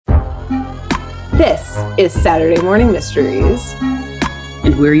This is Saturday Morning Mysteries.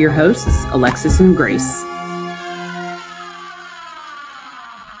 And we're your hosts, Alexis and Grace.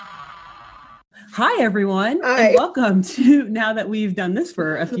 Hi, everyone. Hi. And welcome to, now that we've done this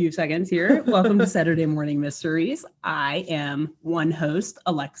for a few seconds here, welcome to Saturday Morning Mysteries. I am one host,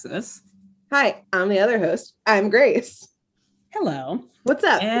 Alexis. Hi, I'm the other host. I'm Grace. Hello. What's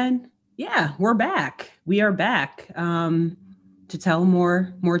up? And yeah, we're back. We are back to tell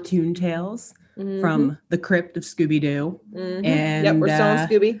more Toon Tales from the crypt of Scooby-Doo. And yep, we're still on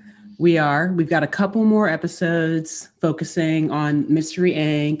Scooby. We've got a couple more episodes focusing on Mystery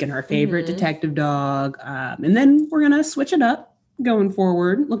Inc. and our favorite detective dog. And then we're going to switch it up going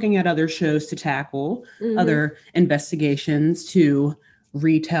forward, looking at other shows to tackle, other investigations to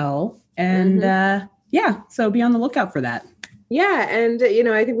retell. And so be on the lookout for that. Yeah, and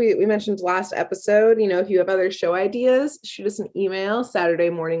I think we mentioned last episode, if you have other show ideas, shoot us an email,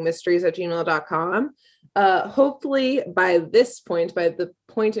 SaturdayMorningMysteries@gmail.com. Hopefully by this point, by the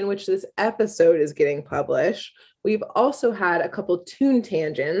point in which this episode is getting published, we've also had a couple Toon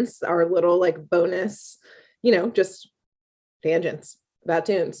tangents, our little bonus, just tangents about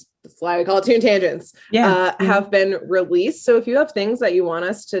tunes. That's why we call it Toon tangents. Have been released. So if you have things that you want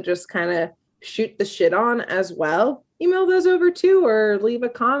us to just kind of shoot the shit on as well, email those over too, or leave a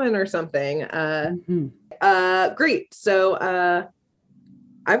comment or something. Great. So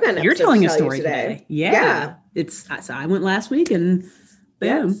I've got an You're episode telling to a tell story you today. today. Yeah. So I went last week and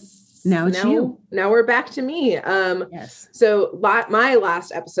boom. Yes. Now it's you. Now we're back to me. Yes. So my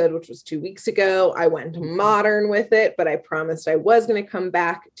last episode, which was 2 weeks ago, I went modern with it, but I promised I was going to come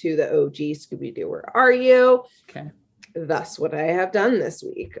back to the OG Scooby-Doo. Where are you? Okay. That's what I have done this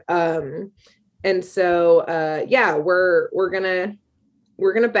week. And so we're gonna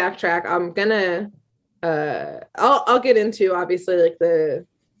backtrack. I'm gonna I'll get into obviously like the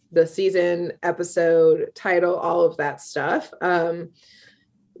season, episode, title, all of that stuff.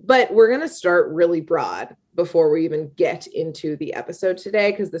 But we're gonna start really broad before we even get into the episode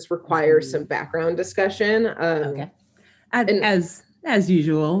today, because this requires some background discussion. Okay. As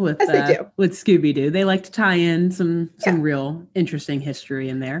usual with Scooby-Doo, they like to tie in some real interesting history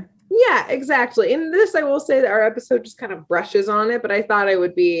in there. Yeah, exactly. In this, I will say that our episode just kind of brushes on it, but I thought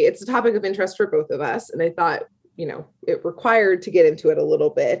it's a topic of interest for both of us. And I thought, it required to get into it a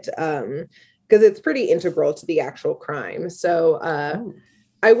little bit because it's pretty integral to the actual crime. So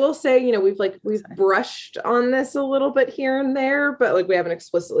I will say, we've brushed on this a little bit here and there, but we haven't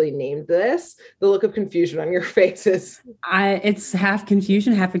explicitly named this. The look of confusion on your faces. It's half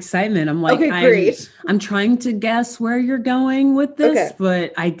confusion, half excitement. I'm like, okay, great. I'm trying to guess where you're going with this,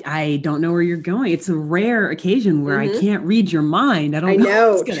 but I don't know where you're going. It's a rare occasion where I can't read your mind. I don't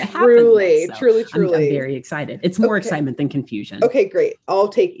know what's going to happen. Truly. I'm very excited. It's more excitement than confusion. Okay, great. I'll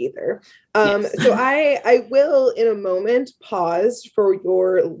take either. So I will in a moment pause for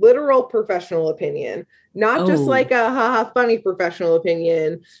your literal professional opinion, not just like a haha funny professional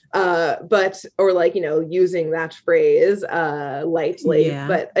opinion, but using that phrase lightly,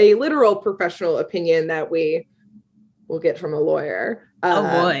 but a literal professional opinion that we will get from a lawyer. Oh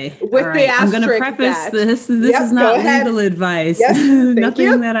boy. With the asterisk, I'm going to preface this. This is not legal advice. Yep,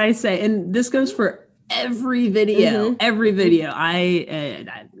 nothing that I say. And this goes for every video, I'm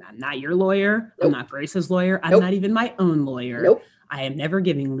not your lawyer. Nope. I'm not Grace's lawyer. I'm not even my own lawyer. Nope. I am never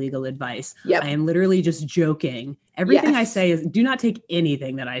giving legal advice. Yep. I am literally just joking. Everything I say is, do not take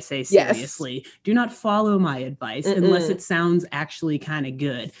anything that I say seriously. Do not follow my advice unless it sounds actually kind of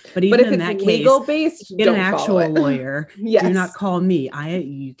good. But even in that case, based, get an actual lawyer. Yes. Do not call me.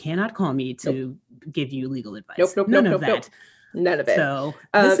 You cannot call me to give you legal advice. None of that. None of it. So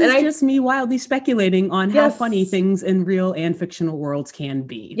this is just me wildly speculating on how funny things in real and fictional worlds can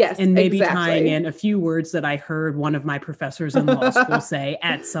be. Yes, and maybe tying in a few words that I heard one of my professors in law school say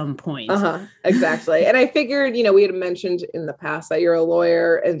at some point. Exactly. And I figured, we had mentioned in the past that you're a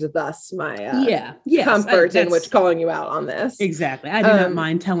lawyer, and thus my comfort in which calling you out on this. Exactly. I do not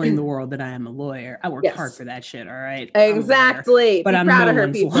mind telling the world that I am a lawyer. I work hard for that shit. All right. Exactly. But I'm proud of her,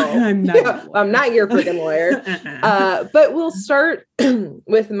 people. I'm not your freaking lawyer. But we'll start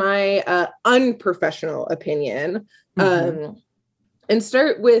with my unprofessional opinion, and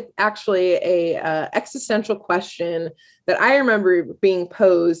start with actually a existential question that I remember being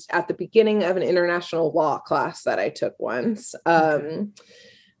posed at the beginning of an international law class that I took once.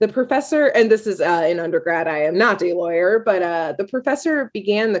 The professor, and this is in undergrad, I am not a lawyer, but the professor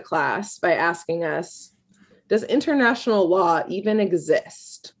began the class by asking us, does international law even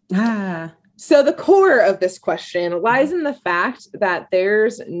exist? So the core of this question lies in the fact that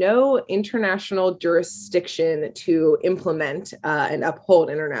there's no international jurisdiction to implement and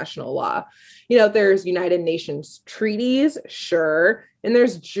uphold international law. There's United Nations treaties, sure, and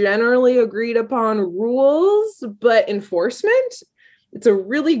there's generally agreed upon rules, but enforcement, it's a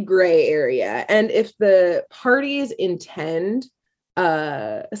really gray area. And if the parties intend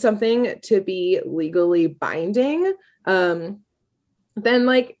something to be legally binding, then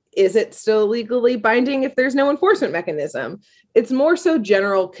is it still legally binding if there's no enforcement mechanism? It's more so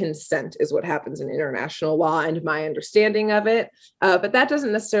general consent is what happens in international law and my understanding of it. But that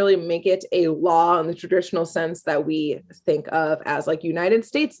doesn't necessarily make it a law in the traditional sense that we think of as United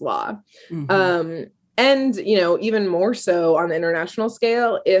States law. Mm-hmm. And, even more so on the international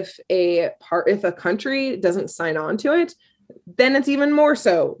scale, if a country doesn't sign on to it, then it's even more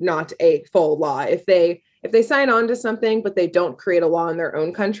so not a full law. If they sign on to something, but they don't create a law in their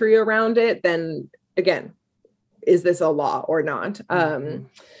own country around it, then again, is this a law or not? Mm-hmm.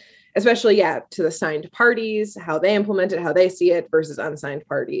 Especially, to the signed parties, how they implement it, how they see it versus unsigned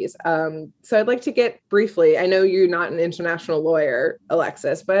parties. So I'd like to get briefly, I know you're not an international lawyer,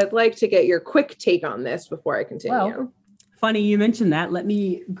 Alexis, but I'd like to get your quick take on this before I continue. Well, funny you mentioned that. Let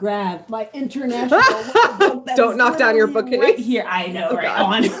me grab my international book. Don't knock down your bookcase. Right here. I know, right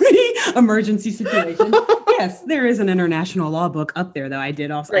on. Emergency situation. Yes, there is an international law book up there, though. I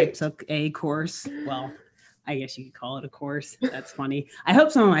did also, I took a course. Well, I guess you could call it a course. That's funny. I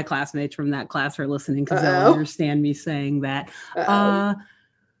hope some of my classmates from that class are listening because they'll understand me saying that.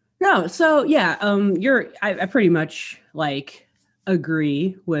 No, so yeah, I pretty much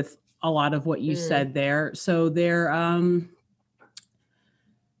agree with a lot of what you said there. So there,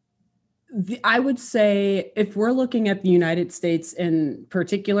 I would say if we're looking at the United States in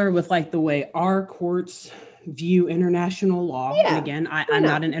particular with the way our courts view international law. And again, I'm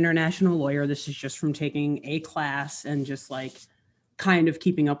not an international lawyer. This is just from taking a class and just kind of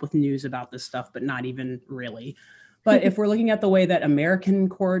keeping up with news about this stuff, but not even really. But if we're looking at the way that American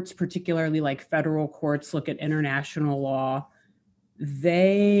courts, particularly federal courts, look at international law,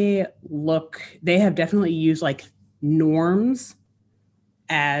 they have definitely used norms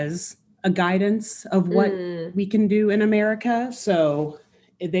as a guidance of what we can do in America. So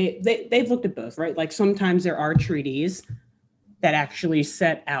they've looked at both, right? Sometimes there are treaties that actually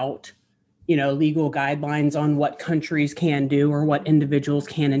set out, legal guidelines on what countries can do or what individuals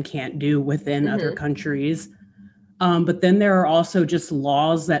can and can't do within other countries. But then there are also just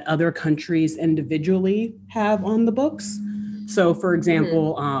laws that other countries individually have on the books. So for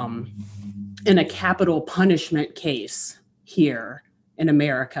example, in a capital punishment case here in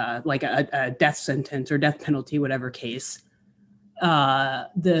America, a death sentence or death penalty, whatever case,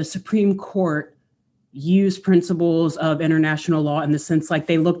 the Supreme Court used principles of international law in the sense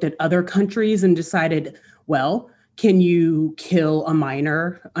they looked at other countries and decided, well, can you kill a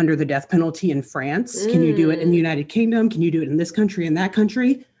minor under the death penalty in France? Can you do it in the United Kingdom? Can you do it in this country and that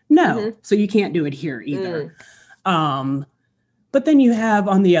country? No. So you can't do it here either. But then you have,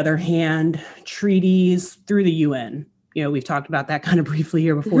 on the other hand, treaties through the UN. We've talked about that kind of briefly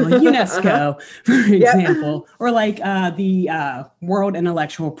here before, UNESCO, for example, or the World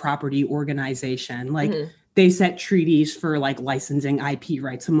Intellectual Property Organization. They set treaties for licensing IP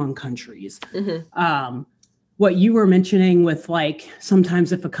rights among countries. What you were mentioning with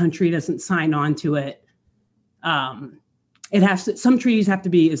sometimes if a country doesn't sign on to it, some treaties have to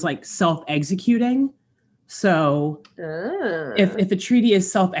be self-executing. So if a treaty is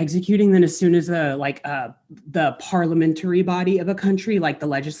self-executing, then as soon as the parliamentary body of a country, the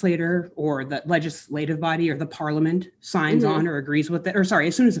legislator or the legislative body or the parliament signs on or agrees with it,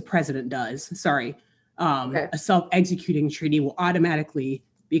 as soon as the president does, a self-executing treaty will automatically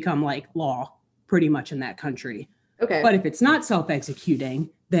become law pretty much in that country. Okay. But if it's not self-executing,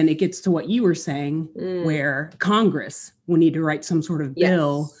 then it gets to what you were saying, where Congress will need to write some sort of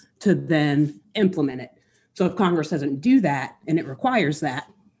bill to then implement it. So if Congress doesn't do that and it requires that,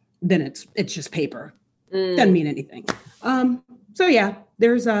 then it's just paper. Doesn't mean anything. So yeah,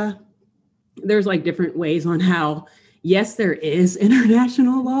 there's different ways on how, yes, there is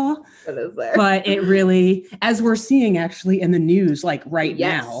international law. What is there? But it really, as we're seeing actually in the news, right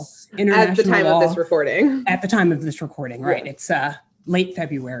now, international at the time law, of this recording. At the time of this recording, right? Yeah. It's late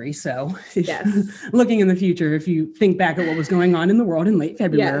February. So looking in the future, if you think back at what was going on in the world in late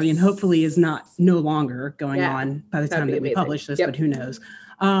February and hopefully is no longer going on by the time that we publish this, but who knows?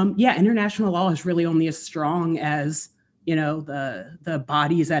 International law is really only as strong as, the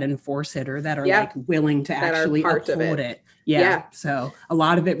bodies that enforce it or that are willing to actually uphold it. Yeah. So a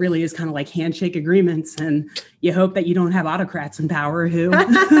lot of it really is kind of like handshake agreements, and you hope that you don't have autocrats in power who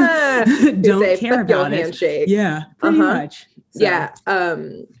don't care about it. Handshake. Yeah, pretty much. So. Yeah.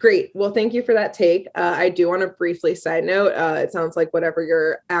 Great. Well, thank you for that take. I do want to briefly side note. It sounds like whatever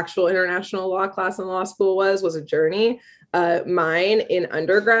your actual international law class in law school was a journey. Mine in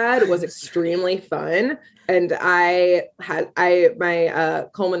undergrad was extremely fun. And my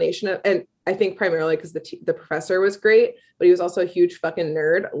culmination of, and I think primarily because the professor was great, but he was also a huge fucking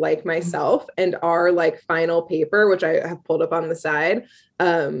nerd like myself. And our like final paper, which I have pulled up on the side,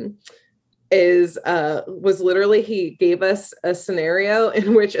 was literally, he gave us a scenario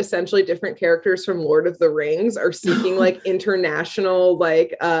in which essentially different characters from Lord of the Rings are seeking like international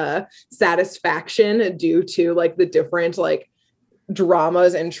like satisfaction due to like the different like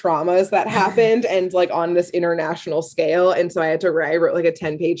dramas and traumas that happened and like on this international scale. And so I had to write like a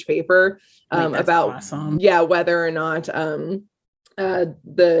 10-page paper about awesome. Whether or not the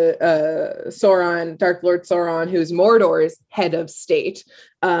Sauron, Dark Lord Sauron, who's Mordor's head of state,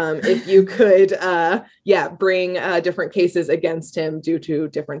 if you could bring different cases against him due to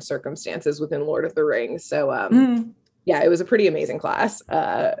different circumstances within Lord of the Rings. So it was a pretty amazing class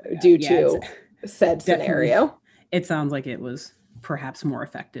due to said scenario. It sounds like it was perhaps more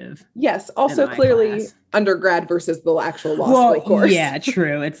effective. Yes. Also clearly undergrad versus the actual law school course. Yeah,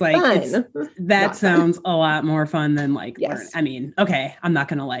 true. It's like, that sounds a lot more fun than like, I mean, okay, I'm not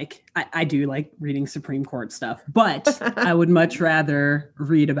going to I do like reading Supreme Court stuff, but I would much rather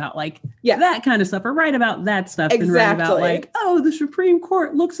read about like that kind of stuff or write about that stuff than write about like, oh, the Supreme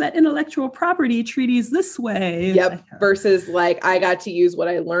Court looks at intellectual property treaties this way. Yep. Versus like, I got to use what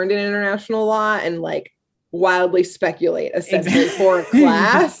I learned in international law and like, wildly speculate essentially for a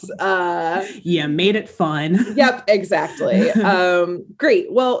class. Made it fun. Yep, exactly.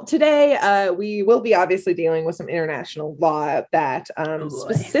 Great. Well, today we will be obviously dealing with some international law that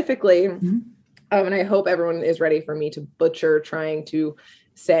specifically, and I hope everyone is ready for me to butcher trying to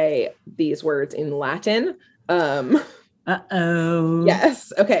say these words in Latin.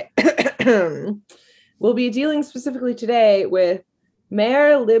 Yes. Okay. We'll be dealing specifically today with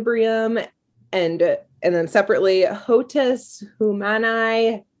mare librium and then separately, Hotus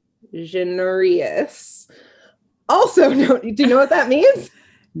Humanae Generius. Also, do you know what that means?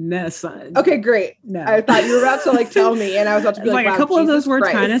 No, son. Okay, great. No. I thought you were about to like tell me, and I was about to be like, wow, a couple of those words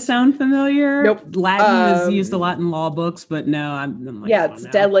kind of sound familiar. Nope. Latin is used a lot in law books, but no, I'm like, it's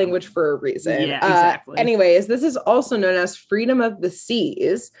dead language for a reason. Yeah, exactly. Anyways, this is also known as freedom of the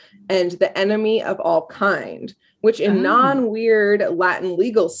seas and the enemy of all kind, which in non-weird Latin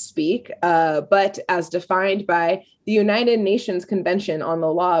legal speak, but as defined by the United Nations Convention on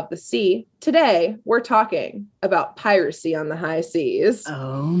the Law of the Sea, today we're talking about piracy on the high seas.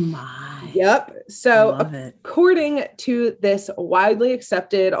 Oh my. Yep. So according to this widely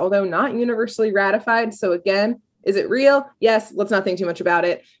accepted, although not universally ratified, so again, is it real? Yes, let's not think too much about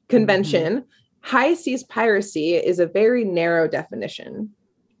it. Convention, high seas piracy is a very narrow definition.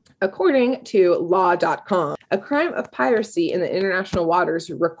 According to law.com, a crime of piracy in the international waters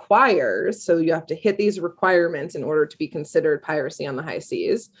requires, so you have to hit these requirements in order to be considered piracy on the high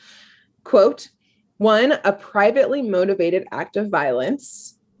seas. Quote, 1, a privately motivated act of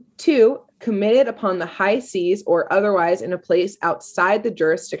violence. 2, committed upon the high seas or otherwise in a place outside the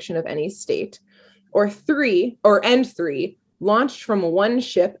jurisdiction of any state. Or 3, launched from one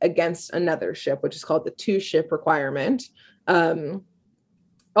ship against another ship, which is called the 2-ship requirement.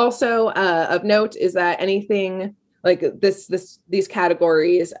 Also, of note is that anything like these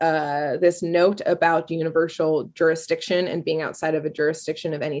categories, this note about universal jurisdiction and being outside of a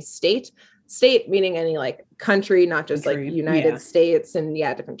jurisdiction of any state meaning any like country, not just like United States and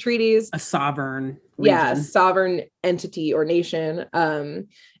different treaties. A sovereign region. Sovereign entity or nation. And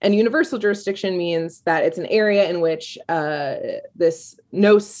universal jurisdiction means that it's an area in which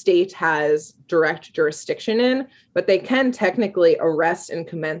no state has direct jurisdiction in, but they can technically arrest and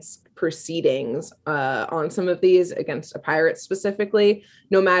commence proceedings on some of these against a pirate specifically,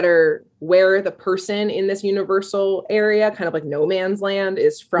 no matter where the person in this universal area, kind of like no man's land,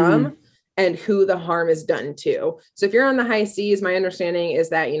 is from. And who the harm is done to. So if you're on the high seas, my understanding is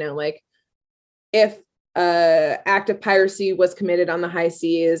that, like if act of piracy was committed on the high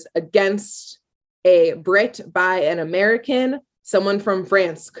seas against a Brit by an American, someone from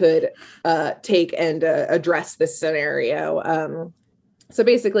France could take and address this scenario. So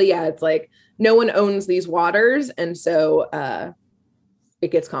basically, it's like no one owns these waters. And so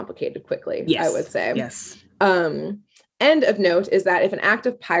it gets complicated quickly, I would say. Yes. End of note is that if an act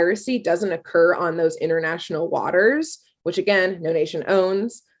of piracy doesn't occur on those international waters, which again, no nation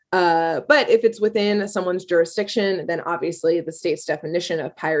owns, But if it's within someone's jurisdiction, then obviously the state's definition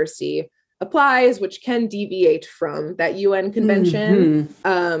of piracy applies, which can deviate from that UN convention.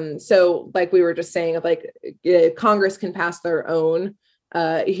 So like we were just saying, like Congress can pass their own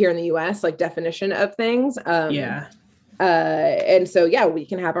here in the US, like definition of things. And so, yeah, we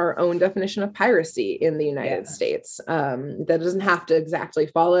can have our own definition of piracy in the United States. That doesn't have to exactly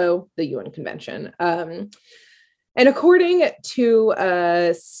follow the UN convention. And according to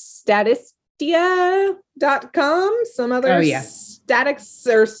statistia.com, some other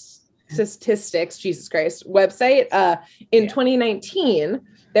statistics, Jesus Christ, website, in 2019,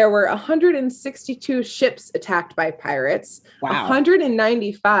 there were 162 ships attacked by pirates,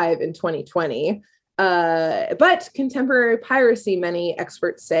 195 in 2020. But contemporary piracy, many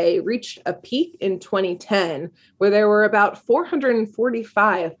experts say, reached a peak in 2010, where there were about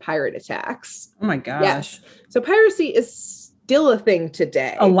 445 pirate attacks. Oh my gosh. Yes. So piracy is still a thing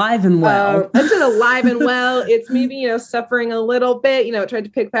today. Alive and well. It's alive and well. It's maybe, suffering a little bit. It tried to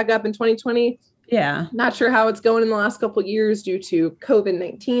pick back up in 2020. Yeah. Not sure how it's going in the last couple of years due to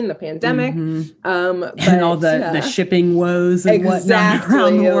COVID-19, the pandemic. But, and all the shipping woes and whatnot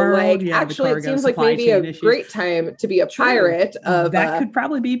around the world. Like, actually, it seems like maybe a great time to be a pirate. That could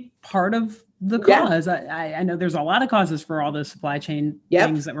probably be part of the cause. I know there's a lot of causes for all those supply chain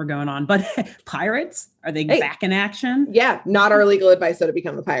things that were going on, but pirates, are they back in action? Yeah, not our legal advice to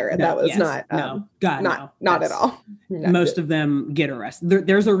become a pirate. No, that was not not at all. No. Most of them get arrested.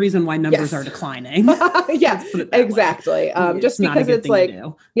 There's a reason why numbers are declining. Yeah, exactly. Just because it's like,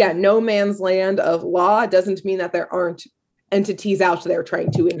 no man's land of law doesn't mean that there aren't entities out there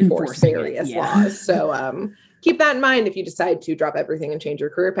trying to enforce various laws. So keep that in mind if you decide to drop everything and change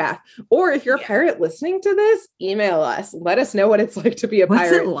your career path. Or if you're a pirate listening to this, email us. Let us know what it's like to be a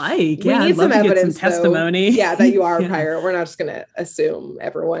pirate. What's it like? We need some evidence, some testimony. That you are a pirate. We're not just going to assume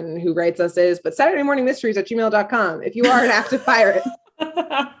everyone who writes us is. But SaturdayMorningMysteries@gmail.com if you are an active pirate.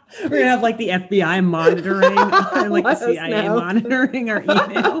 We're going to have like the FBI monitoring and like the CIA monitoring our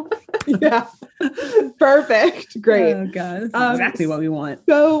email. Yeah. Perfect. Great. Oh, God. That's exactly what we want.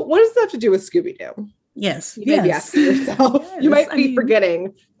 So what does that have to do with Scooby-Doo? Yes. You may be asking yourself. You might be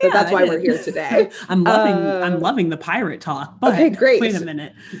forgetting that that's why we're here today. I'm loving the pirate talk. But okay, great. Wait a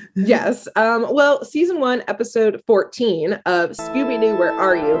minute. Yes. Well, season 1, episode 14 of Scooby-Doo, Where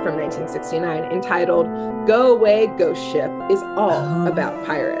Are You? From 1969, entitled Go Away, Ghost Ship, is all about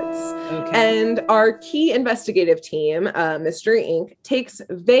pirates. Okay. And our key investigative team, Mystery Inc., takes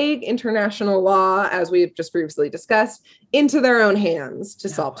vague international law, as we've just previously discussed, into their own hands to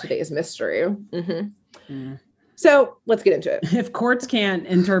solve today's mystery. So let's get into it. If courts can't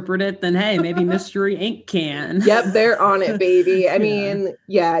interpret it, then hey, maybe Mystery Inc. can. Yep, they're on it, baby. I mean,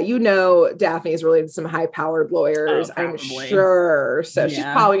 Daphne's related to some high-powered lawyers, I'm sure. So she's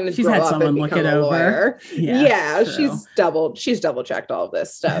probably going to grow up and become a lawyer. She's double-checked all of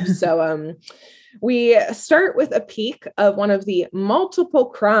this stuff. So we start with a peek of one of the multiple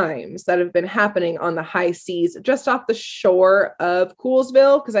crimes that have been happening on the high seas just off the shore of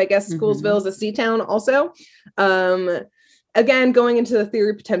Coolsville, because I guess Coolsville is a sea town also. Again, going into the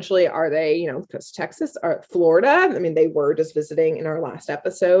theory, potentially, are they, because Texas or Florida? I mean, they were just visiting in our last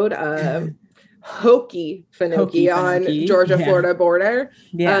episode. Hokey Finooky on Georgia-Florida border.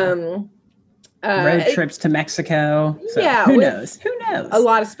 Road trips to Mexico. So who knows? A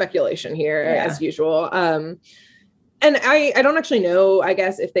lot of speculation here, as usual. And I don't actually know, I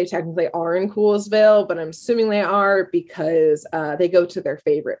guess, if they technically are in Coolsville, but I'm assuming they are because they go to their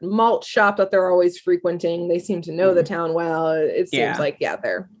favorite malt shop that they're always frequenting. They seem to know the town well. It seems like,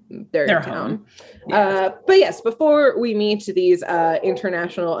 they're in town. But yes, before we meet these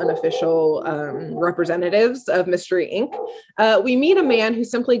international unofficial representatives of Mystery Inc., we meet a man who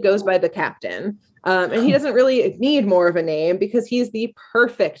simply goes by the Captain. And he doesn't really need more of a name because he's the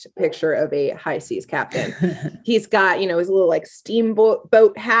perfect picture of a high seas captain. He's got, his little like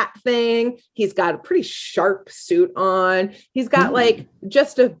steamboat hat thing. He's got a pretty sharp suit on. He's got like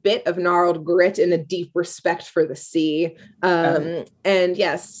just a bit of gnarled grit and a deep respect for the sea. And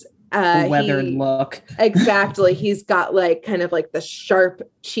yes, weathered look. Exactly. He's got like kind of like the sharp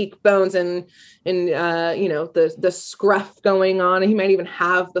cheekbones and the scruff going on. He might even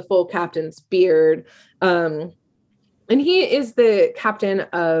have the full captain's beard. And he is the captain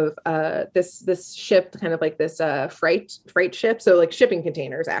of this ship, kind of like this freight ship. So like shipping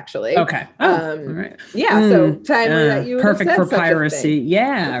containers, actually. Okay. All right. Yeah. So timely that you perfect for piracy.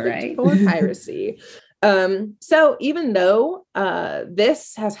 Yeah. Right. For piracy. So even though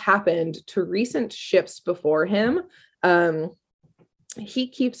this has happened to recent ships before him, he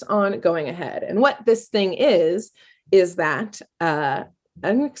keeps on going ahead. And what this thing is that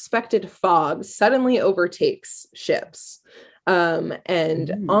unexpected fog suddenly overtakes ships.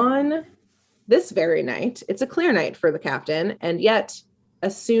 And on this very night, it's a clear night for the captain, and yet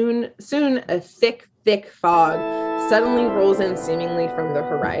soon a thick fog suddenly rolls in seemingly from the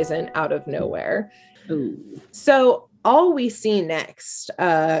horizon out of nowhere. Ooh. So all we see next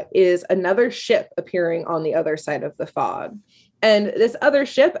is another ship appearing on the other side of the fog. And this other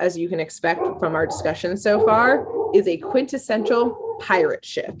ship, as you can expect from our discussion so far, is a quintessential pirate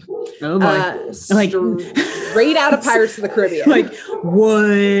ship. Oh boy. Straight out of Pirates of the Caribbean. Like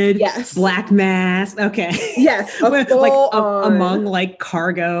wood, yes, black mass. Okay. Yes. Among like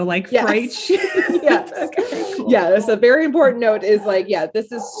cargo, like freight ship. Yes. Okay, cool. Yeah. That's a very important note is like,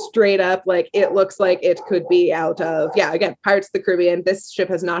 this is straight up. Like it looks like it could be out of, again, Pirates of the Caribbean. This ship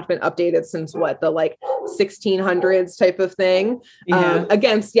has not been updated since the like 1600s type of thing.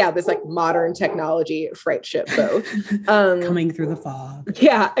 Against, this like modern technology freight ship boat. Coming through the fog.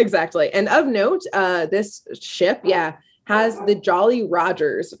 Yeah, exactly. And of note, this ship, has the Jolly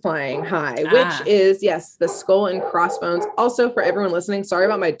Rogers flying high, which is, the skull and crossbones. Also, for everyone listening, sorry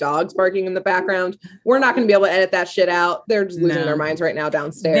about my dogs barking in the background. We're not going to be able to edit that shit out. They're just losing their minds right now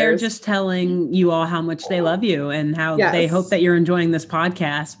downstairs. They're just telling you all how much they love you and how they hope that you're enjoying this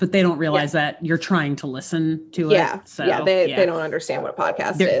podcast, but they don't realize that you're trying to listen to it. So, they don't understand what a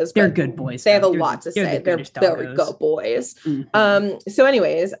podcast is. They're good boys. They have a lot to say. They're very good boys. Mm-hmm. So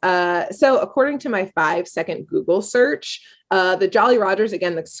anyways, so according to my 5-second Google search, the Jolly Rogers,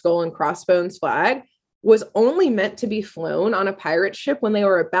 again, the skull and crossbones flag, was only meant to be flown on a pirate ship when they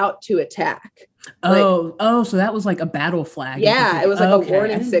were about to attack. So that was like a battle flag. Yeah, it was like a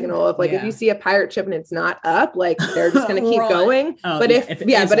warning signal of like, if you see a pirate ship and it's not up, like they're just going to keep going. But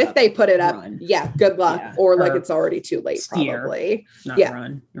if they put it up, good luck. Yeah. Or like it's already too late, probably. Not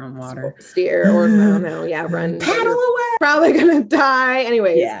run. You're on water. Steer or run. Paddle away. Probably going to die.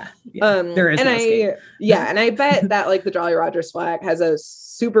 Anyways. Yeah. There is no escape. And I bet that like the Jolly Rogers flag has a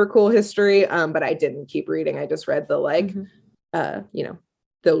super cool history. But I didn't keep reading. I just read the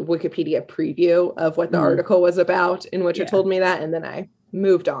the Wikipedia preview of what the article was about, in which it told me that, and then I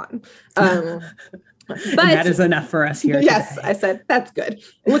moved on. But that is enough for us here. Yes, today. I said that's good.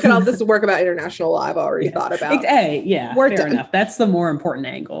 Look at all this work about international law I've already thought about. Fair enough. That's the more important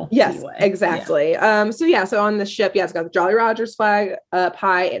angle. Yes, anyway. Exactly. So on the ship, it's got the Jolly Rogers flag up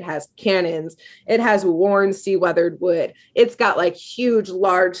high. It has cannons. It has worn, sea-weathered wood. It's got like huge,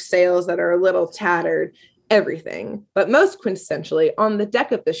 large sails that are a little tattered. Everything. But most quintessentially, on the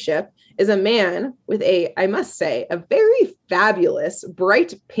deck of the ship is a man with a very fabulous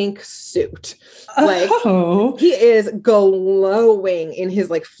bright pink suit. He is glowing in his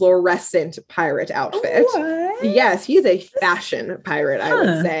like fluorescent pirate outfit. What? Yes, he's a fashion pirate, I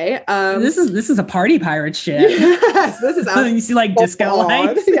would say. This is a party pirate ship. Yes, this is you see like disco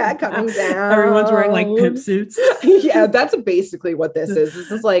lights. Coming down. Everyone's wearing like pimp suits. That's basically what this is.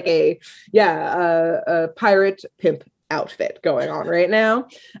 This is like a pirate pimp outfit going on right now.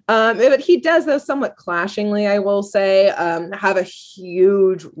 But he does, though, somewhat clashingly, I will say, have a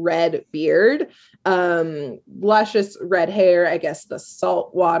huge red beard, luscious red hair. I guess the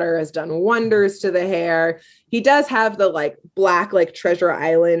salt water has done wonders to the hair. He does have the like black, like Treasure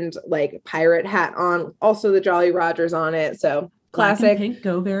Island, like pirate hat on, also the Jolly Rogers on it. So classic. Black and pink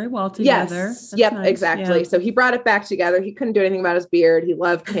go very well together. Yes. Yep, nice. Exactly. Yeah. So he brought it back together. He couldn't do anything about his beard. He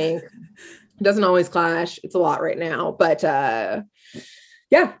loved pink. Doesn't always clash. It's a lot right now, but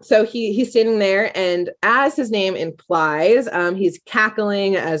so he's standing there, and as his name implies, he's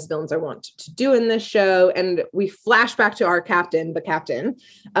cackling as villains are wont to do in this show. And we flash back to our captain,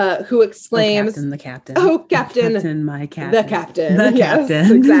 who exclaims, "The captain, oh captain, my captain, the captain,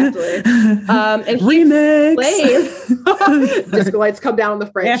 yes, exactly." And he remix. Disco lights come down on the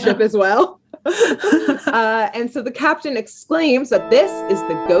freight ship as well. And so the captain exclaims that this is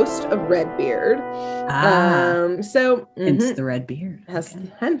the Ghost of Redbeard. Hence the red beard.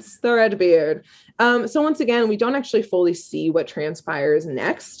 Hence the red beard. So once again, we don't actually fully see what transpires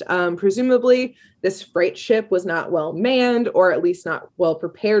next. Presumably, this freight ship was not well manned, or at least not well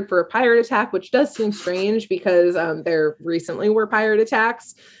prepared for a pirate attack, which does seem strange because there recently were pirate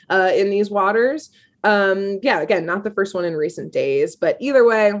attacks in these waters. Again, not the first one in recent days, but either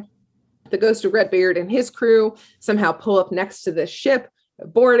way, the Ghost of Redbeard and his crew somehow pull up next to this ship,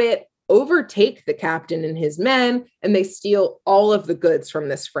 board it, overtake the captain and his men, and they steal all of the goods from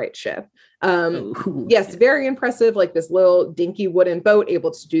this freight ship. Yes, very impressive. Like this little dinky wooden boat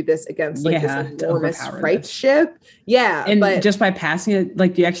able to do this against like this enormous freight ship. Yeah. And but just by passing it,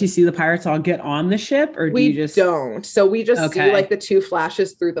 like, do you actually see the pirates all get on the ship, or do you just don't? So we just see like the two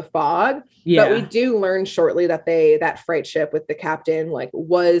flashes through the fog. Yeah. But we do learn shortly that that freight ship with the captain like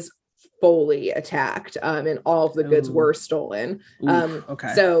was fully attacked, and all of the goods were stolen.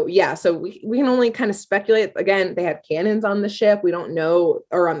 So we can only kind of speculate. Again, they had cannons on the ship. We don't know,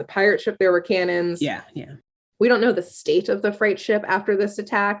 or on the pirate ship there were cannons. We don't know the state of the freight ship after this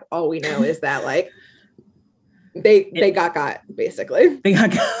attack. All we know is that like they got basically. They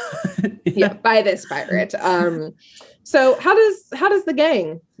got by this pirate. So how does the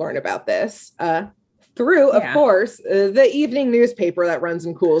gang learn about this? Through, of course, the evening newspaper that runs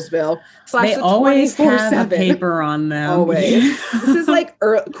in Coolsville. They always have a paper on them. Always. This is like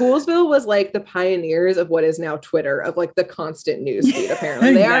Coolsville was like the pioneers of what is now Twitter, of like the constant news feed.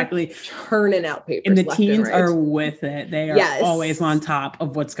 Apparently, they are churning out papers. And the teens are with it. They are always on top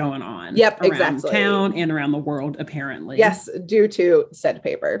of what's going on. Around town and around the world. Apparently, yes, due to said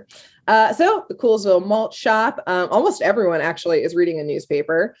paper. So the Coolsville malt shop, almost everyone actually is reading a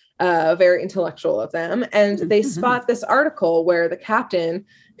newspaper, very intellectual of them. And they spot this article where the captain,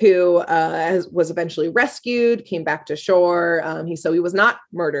 who was eventually rescued, came back to shore. So he was not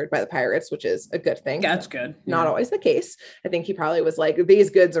murdered by the pirates, which is a good thing. That's good. Not always the case. I think he probably was like, these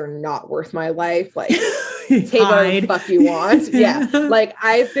goods are not worth my life. Like, take whatever the fuck you want. Like,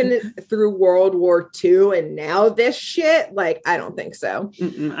 I've been through World War II and now this shit, like, I don't think so.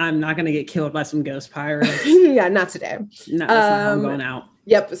 I'm not going to get killed by some ghost pirates. Not today. No, that's not how I'm going out.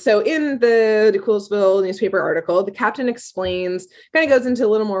 Yep. So in the Coolsville newspaper article, the captain explains, kind of goes into a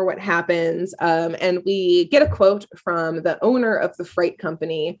little more what happens. And we get a quote from the owner of the freight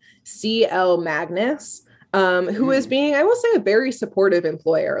company, C.L. Magnus, who is being, I will say, a very supportive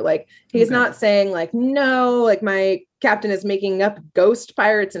employer. Like, he's not saying like, no, like my captain is making up ghost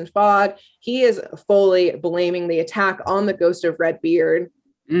pirates and fog. He is fully blaming the attack on the Ghost of Redbeard,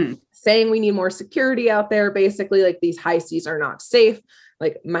 saying we need more security out there. Basically, like, these high seas are not safe.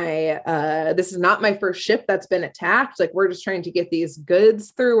 Like, this is not my first ship that's been attacked. Like, we're just trying to get these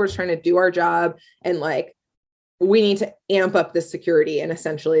goods through. We're just trying to do our job. And like, we need to amp up the security. And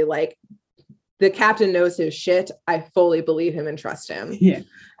essentially, like, the captain knows his shit. I fully believe him and trust him.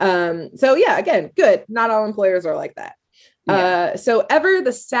 So again, good. Not all employers are like that. So Ever,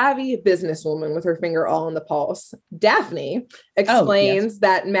 the savvy businesswoman with her finger all on the pulse, Daphne explains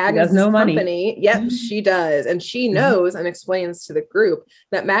that Magnus's company, she does. And she knows and explains to the group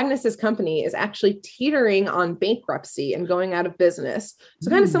that Magnus's company is actually teetering on bankruptcy and going out of business.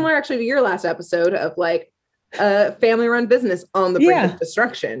 So kind of similar actually to your last episode of like a family-run business on the brink of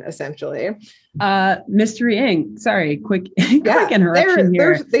destruction, essentially. Mystery Inc. Sorry, quick interruption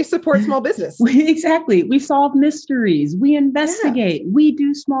here. They support small business. Exactly. We solve mysteries. We investigate. We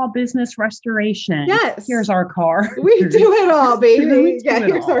do small business restoration. Yes. Here's our card. We do it all, baby.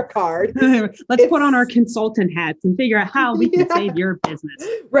 Here's our card. Let's put on our consultant hats and figure out how we can save your business.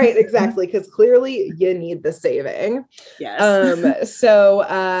 Right, exactly. Because clearly you need the saving. Yes. So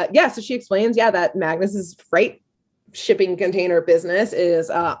she explains, that Magnus's freight shipping container business is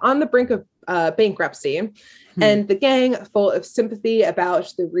on the brink of bankruptcy. And the gang, full of sympathy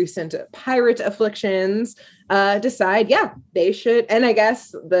about the recent pirate afflictions, decide, they should. And I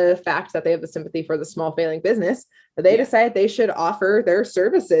guess the fact that they have the sympathy for the small failing business, they decide they should offer their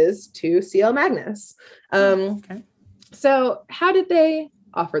services to C.L. Magnus. So how did they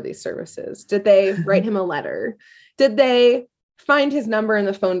offer these services? Did they write him a letter? Did they find his number in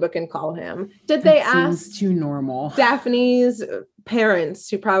the phone book and call him? Did they ask too normal Daphne's parents,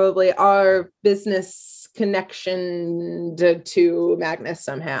 who probably are business connection to Magnus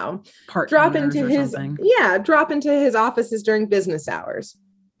somehow, drop into his offices during business hours?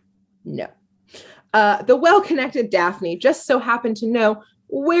 No. The well-connected Daphne just so happened to know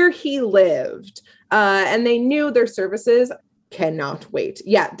where he lived, and they knew their services cannot wait.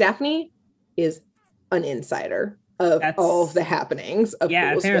 Daphne is an insider of all of the happenings of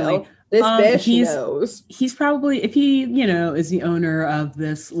Coolsville. This bitch knows. He's probably, if he, is the owner of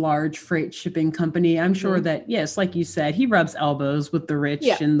this large freight shipping company, I'm sure that, yes, like you said, he rubs elbows with the rich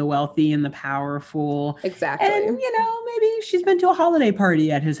and the wealthy and the powerful. Exactly. And, maybe she's been to a holiday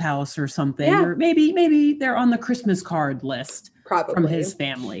party at his house or something. Or maybe they're on the Christmas card list. Probably. from his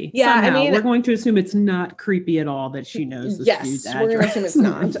family. Yeah, Somehow. I mean, we're going to assume it's not creepy at all that she knows this dude's address. We're going to assume it's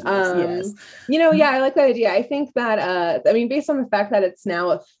not. Yes. I like that idea. I think that, based on the fact that it's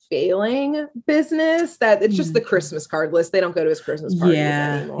now a failing business, that it's just the Christmas card list. They don't go to his Christmas parties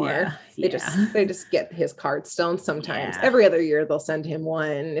anymore. They just get his card still. And sometimes every other year they'll send him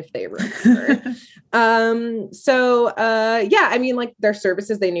one if they remember. Like their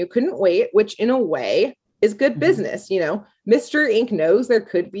services they knew couldn't wait, which in a way is good business. Mr. Inc. knows there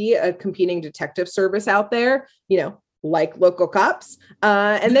could be a competing detective service out there, like local cops.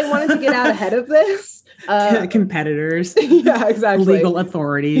 And they wanted to get out ahead of this. Competitors. Yeah, exactly. Legal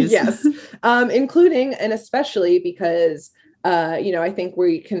authorities. Yes. Including and especially because, I think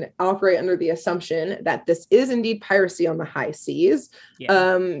we can operate under the assumption that this is indeed piracy on the high seas,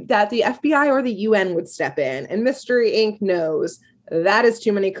 that the FBI or the UN would step in. And Mystery Inc. knows that is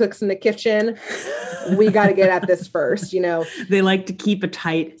too many cooks in the kitchen. We got to get at this first, They like to keep a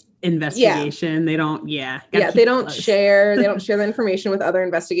tight investigation. They don't, they don't share the information with other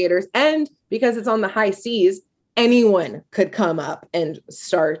investigators. And because it's on the high seas, anyone could come up and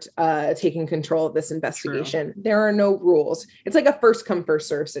start taking control of this investigation. True. There are no rules. It's like a first come, first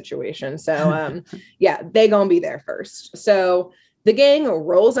serve situation. So they gonna be there first. So the gang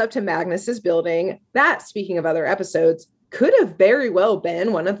rolls up to Magnus's building. That, speaking of other episodes, could have very well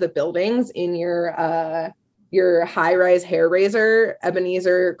been one of the buildings in your high-rise hair raiser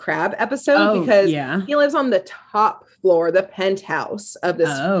Ebenezer Crab episode, because he lives on the top floor, the penthouse of this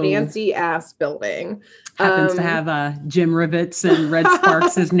fancy ass building. Happens to have Jim Rivets and Red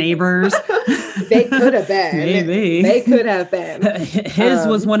Sparks as neighbors. They could have been. Maybe. They could have been. His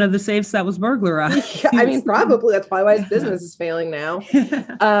was one of the safes that was burglarized. Probably. That's probably why his business is failing now.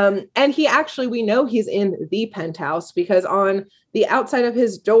 And we know he's in the penthouse because on the outside of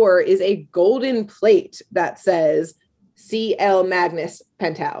his door is a golden plate that says CL Magnus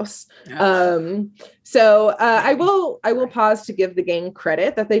Penthouse. I will pause to give the gang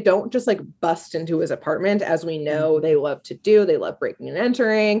credit that they don't just like bust into his apartment, as we know they love to do. They love breaking and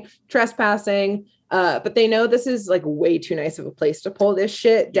entering, trespassing. But they know this is like way too nice of a place to pull this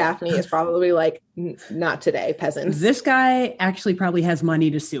shit. Daphne is probably like, not today, peasants. This guy actually probably has money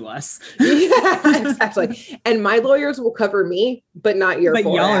to sue us. Yeah, exactly. And my lawyers will cover me, but not your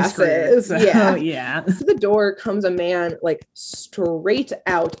poor asses. So, yeah. To the door comes a man like straight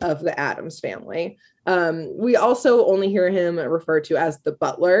out of the Addams family. We also only hear him referred to as the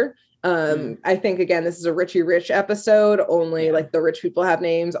butler. I think, again, this is a Richie Rich episode, only like the rich people have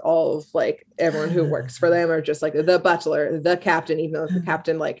names. All of like everyone who works for them are just like the butler, the captain, even though the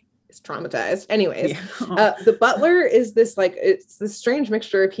captain like is traumatized. Anyways, the butler is this like, it's this strange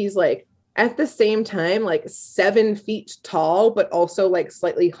mixture of he's like at the same time like 7 feet tall, but also like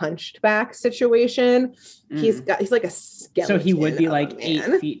slightly hunched back situation. He's like a skeleton. So he would be like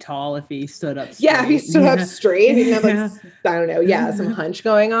 8 feet tall if he stood up straight. Yeah, if he stood up straight, he'd have like I don't know, some hunch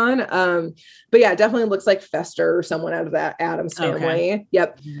going on. But yeah, definitely looks like Fester or someone out of that Addams family. Okay.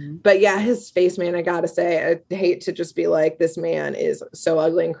 Yep. But yeah, his face, man, I gotta say, I hate to just be like, this man is so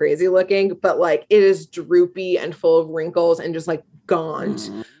ugly and crazy looking, but like it is droopy and full of wrinkles and just like gaunt.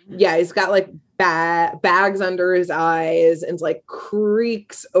 Yeah, he's got like bags under his eyes and like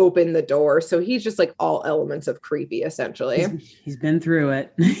creaks open the door. So he's just like all elements of creepy, essentially. He's been through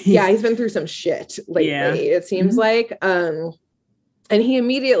it. Yeah, he's been through some shit lately, it seems like. And he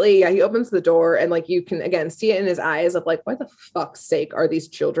immediately, he opens the door and like you can again see it in his eyes of like, why the fuck's sake are these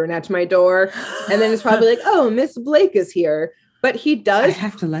children at my door? And then it's probably like, oh, Miss Blake is here. But he does. I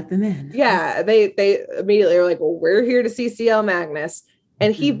have to let them in. Yeah, they immediately are like, well, we're here to see CL Magnus.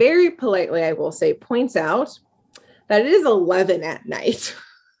 And he very politely, I will say, points out that it is 11 at night.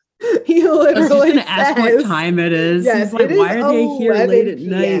 He literally says, ask what time it is. Yes, he's like, why are they here late at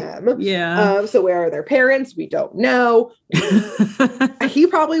night? Yeah. So where are their parents? We don't know. He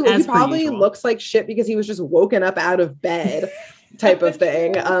probably looks like shit because he was just woken up out of bed. Type of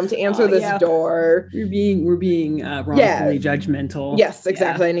thing to answer this door. We're being wrongfully judgmental. Yes,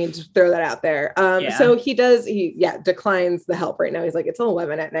 exactly. I need to throw that out there. So he declines the help right now. He's like, it's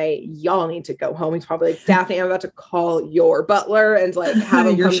 11 at night. Y'all need to go home. He's probably like, Daphne, I'm about to call your butler and like have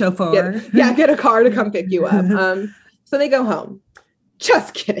him your chauffeur. Get a car to come pick you up. So they go home.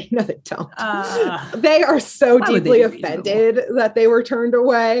 Just kidding. No, they don't. They are so deeply offended that they were turned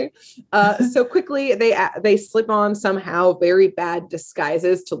away. So quickly, they slip on somehow very bad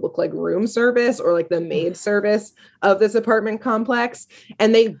disguises to look like room service or like the maid service of this apartment complex.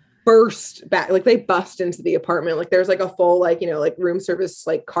 And they burst back, like they bust into the apartment. Like there's like a full, like, you know, like room service,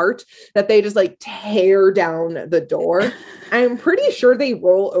 like cart that they just like tear down the door. I'm pretty sure they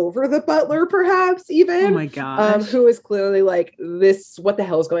roll over the butler, perhaps even. Oh my gosh. Who is clearly like, this, what the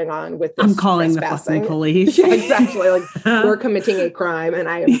hell is going on with this? I'm calling the fucking police. Yeah, exactly. Like we're committing a crime and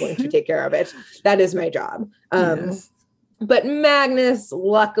I am going to take care of it. That is my job. Yes. But Magnus,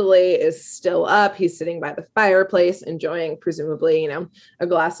 luckily, is still up. He's sitting by the fireplace, enjoying, presumably, you know, a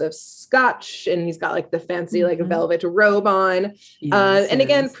glass of scotch. And he's got like the fancy, like velvet robe on. Yes, and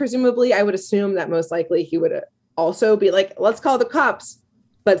again, presumably, I would assume that most likely he would also be like, let's call the cops.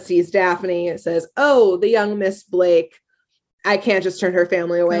 But sees Daphne and says, oh, the young Miss Blake. I can't just turn her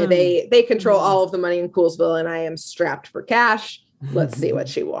family away. They control all of the money in Coolsville, and I am strapped for cash. Let's see what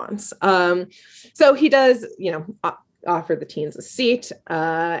she wants. So he does, you know, offer the teens a seat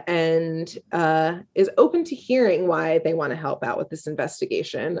and is open to hearing why they want to help out with this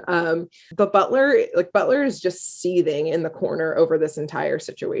investigation. But Butler is just seething in the corner over this entire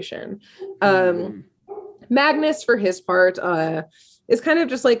situation. Magnus, for his part, is kind of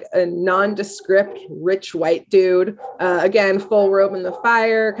just like a nondescript, rich white dude. Again, full robe in the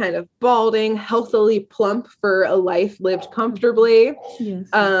fire, kind of balding, healthily plump for a life lived comfortably. Yes.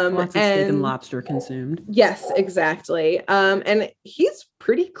 Lots of steak and lobster consumed. Yes, exactly. And he's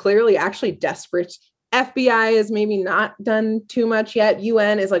pretty clearly actually desperate. FBI has maybe not done too much yet.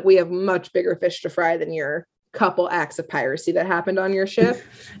 UN is like, we have much bigger fish to fry than your couple acts of piracy that happened on your ship.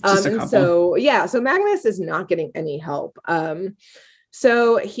 And so Magnus is not getting any help.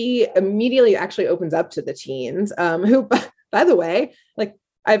 So he immediately actually opens up to the teens, who, by the way, like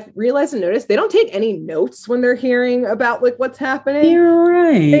I've realized and noticed, they don't take any notes when they're hearing about like what's happening. You're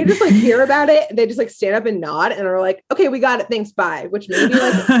right. They just like hear about it. They just like stand up and nod and are like, okay, we got it. Thanks. Bye. Which maybe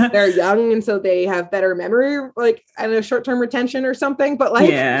like they're young. And so they have better memory, like I don't know, short-term retention or something. But like,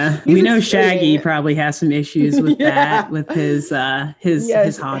 yeah, we know Shaggy probably has some issues with that, with his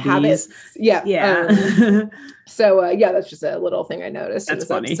hobbies. Habits. Yeah. Yeah. So that's just a little thing I noticed in this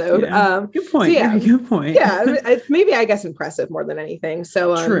episode. Yeah. Good point. So, good point. Yeah, it's maybe I guess impressive more than anything.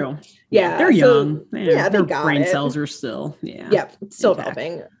 So true. Yeah, they're young. Their brain cells are still still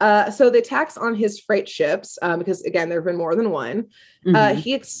developing. So the attacks on his freight ships, because again there have been more than one.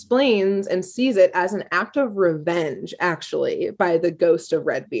 He explains and sees it as an act of revenge, actually, by the Ghost of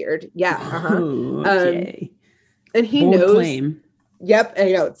Redbeard. Yeah. Ooh, okay. And he Bold knows. Claim. Yep, and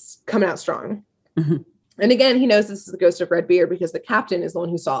it's coming out strong. And again, he knows this is the Ghost of Redbeard because the captain is the one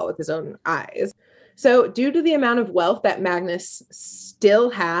who saw it with his own eyes. So due to the amount of wealth that Magnus still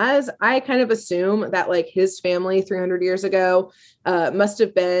has, I kind of assume that like his family 300 years ago must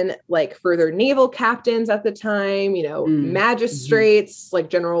have been like further naval captains at the time, you know, magistrates, like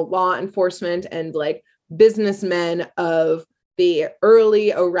general law enforcement, and like businessmen of the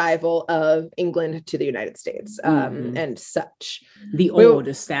early arrival of England to the United States and such. The old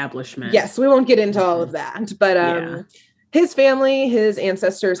establishment. Yes, we won't get into all of that. But his family, his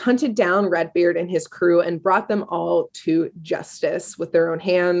ancestors hunted down Redbeard and his crew and brought them all to justice with their own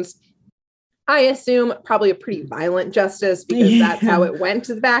hands. I assume probably a pretty violent justice because that's how it went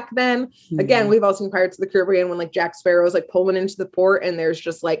back then. Again, we've all seen Pirates of the Caribbean when like Jack Sparrow's like pulling into the port and there's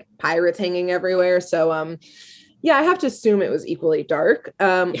just like pirates hanging everywhere. So yeah, I have to assume it was equally dark.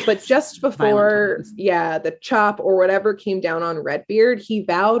 But just before, the chop or whatever came down on Redbeard, he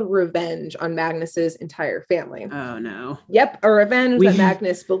vowed revenge on Magnus's entire family. Oh, no. Yep, a revenge that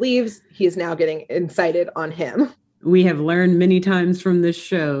Magnus believes he is now getting incited on him. We have learned many times from this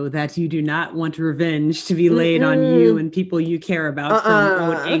show that you do not want revenge to be laid on you and people you care about from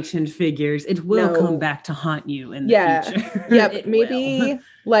old ancient figures. It will come back to haunt you in the future. Yep, maybe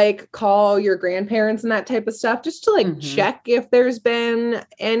like call your grandparents and that type of stuff just to like check if there's been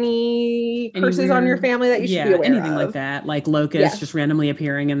any curses on your family that you should be aware anything of. like that, like locusts just randomly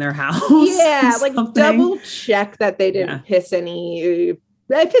appearing in their house. Yeah, like double check that they didn't piss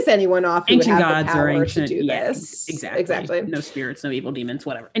anyone off who ancient would have gods the power or ancient to do this. Exactly. No spirits, no evil demons,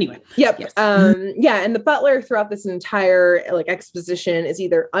 whatever. Anyway. Yep. Yes. And the butler throughout this entire like exposition is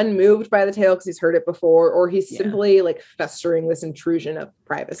either unmoved by the tale because he's heard it before, or he's simply like festering this intrusion of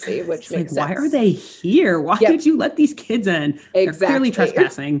privacy, which makes sense. Why are they here? Why did you let these kids in? Exactly. They're clearly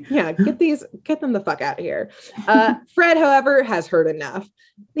trespassing. Yeah, get them the fuck out of here. Fred, however, has heard enough.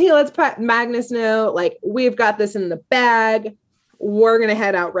 He lets Magnus know, like, we've got this in the bag. We're going to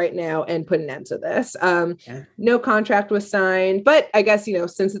head out right now and put an end to this. No contract was signed, but I guess,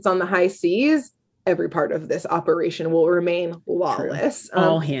 since it's on the high seas, every part of this operation will remain lawless.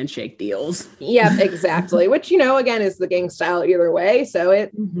 All handshake deals. Yep, exactly. Which, again, is the gang style either way. So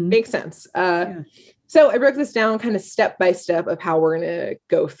it makes sense. So I broke this down kind of step by step of how we're going to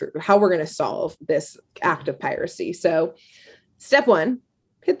go through, how we're going to solve this act of piracy. So step 1,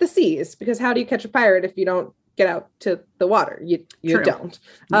 hit the seas, because how do you catch a pirate if you don't get out to the water? You don't.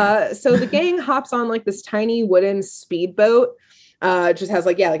 Yeah. So the gang hops on like this tiny wooden speedboat. It just has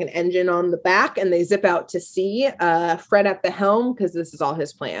like an engine on the back, and they zip out to sea. Fred at the helm, because this is all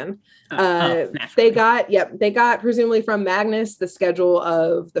his plan. They got presumably from Magnus the schedule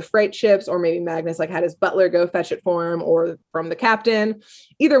of the freight ships, or maybe Magnus like had his butler go fetch it for him, or from the captain.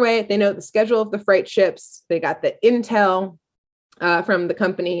 Either way, they know the schedule of the freight ships. They got the intel from the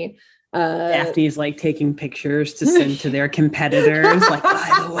company. Daphne's like taking pictures to send to their competitors, like,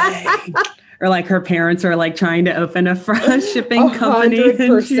 by the way. Or like her parents are like trying to open a shipping company.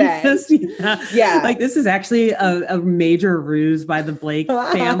 100%. Yeah. Like this is actually a major ruse by the Blake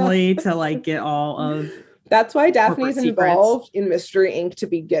family to like get all of. That's why Daphne's involved in Mystery Inc. to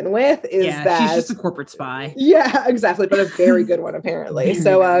begin with. She's just a corporate spy. Yeah, exactly, but a very good one apparently. She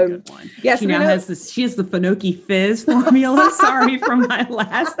has the Finoki Fizz formula. Sorry, from my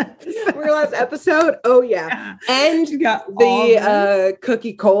last episode. Oh yeah, and she got the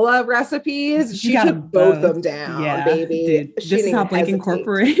cookie cola recipes. She took both of them down, baby. Dude, this is how Blake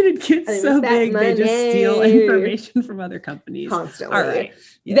Incorporated gets so big. They just steal information from other companies constantly. All right.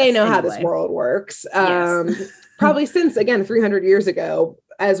 Yes, they know how this world works. Probably since, again, 300 years ago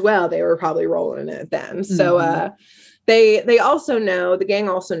as well, they were probably rolling it then. So they also know, the gang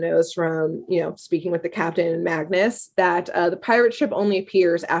also knows from, speaking with the captain and Magnus, that the pirate ship only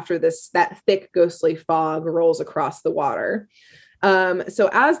appears after that thick ghostly fog rolls across the water. So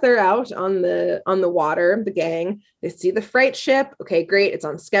as they're out on the water, the gang, they see the freight ship. Okay, great. It's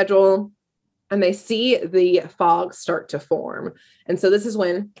on schedule. And they see the fog start to form. And so this is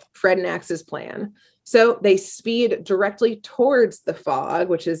when Fred enacts his plan. So they speed directly towards the fog,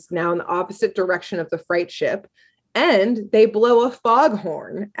 which is now in the opposite direction of the freight ship. And they blow a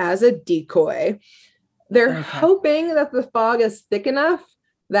foghorn as a decoy. They're hoping that the fog is thick enough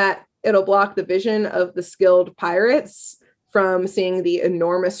that it'll block the vision of the skilled pirates from seeing the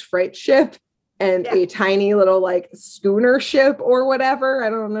enormous freight ship and a tiny little like schooner ship or whatever.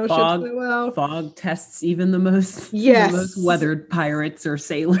 I don't know ships so well. Fog tests even the most weathered pirates or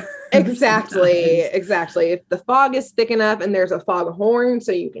sailors. Exactly. If the fog is thick enough and there's a fog horn,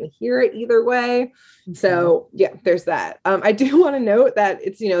 so you can hear it either way. Mm-hmm. So there's that. I do want to note that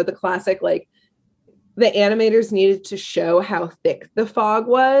it's, the classic, like the animators needed to show how thick the fog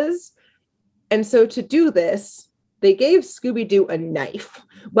was. And so to do this, they gave Scooby-Doo a knife.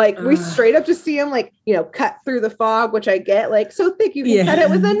 Like we straight up just see him like, cut through the fog, which I get like so thick you can cut it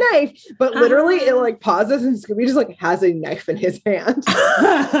with a knife. But literally it like pauses and Scooby just like has a knife in his hand.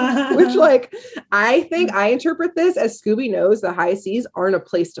 Which like, I think I interpret this as Scooby knows the high seas aren't a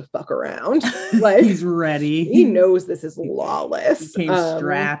place to fuck around. Like he's ready. He knows this is lawless. He came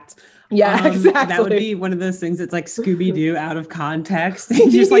strapped. Yeah, exactly. That would be one of those things that's like Scooby-Doo out of context. They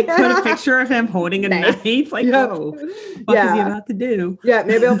just like put a picture of him holding a knife. Like, whoa, what is he about to do? Yeah,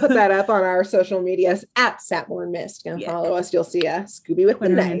 maybe I'll put that up on our social medias at Satmore Mist. Follow us. You'll see a Scooby with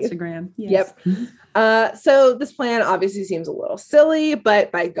Twitter, the knife. Instagram. Yes. Yep. So this plan obviously seems a little silly,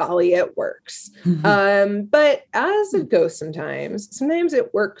 but by golly, it works. But as it goes sometimes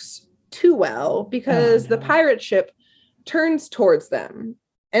it works too well because the pirate ship turns towards them.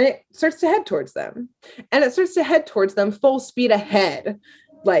 And it starts to head towards them. And it starts to head towards them full speed ahead,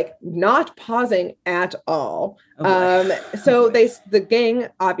 like not pausing at all. The gang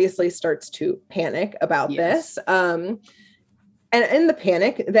obviously starts to panic about this. And in the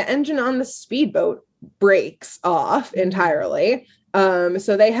panic, the engine on the speedboat breaks off entirely.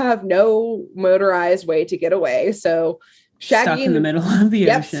 So they have no motorized way to get away. So Shaggy stuck in the middle of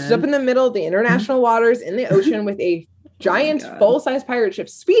the ocean. Stuck in the middle of the international waters in the ocean with a giant full-size pirate ship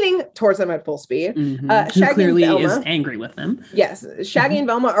speeding towards them at full speed. Shaggy clearly and Velma, is angry with them. Yes, Shaggy and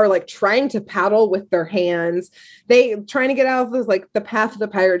Velma are like trying to paddle with their hands. They trying to get out of the path of the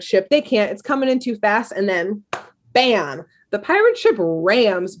pirate ship. They can't. It's coming in too fast, and then, bam! The pirate ship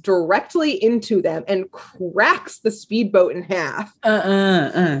rams directly into them and cracks the speedboat in half.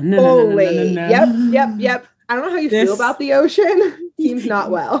 No. Yep. I don't know how you feel about the ocean. Seems not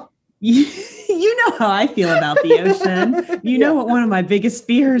well. You know how I feel about the ocean. You know what one of my biggest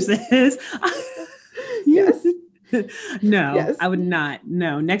fears is. Yes. No, yes. I would not.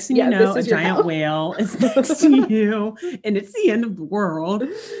 No. Next thing you know, a giant whale is next to you and it's the end of the world.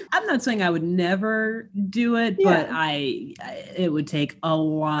 I'm not saying I would never do it, but it would take a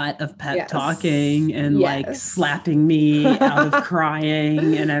lot of pep talking and like slapping me out of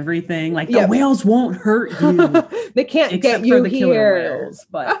crying and everything. Like the whales won't hurt you. They can't except get you for the here. Killer whales,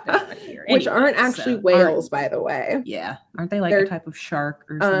 but they're not here. alligator. Which Anyway, aren't actually whales, by the way. Yeah. Aren't they like They're, a type of shark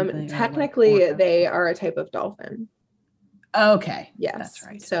or something? Technically, or like they are a type of dolphin. Okay. Yes. That's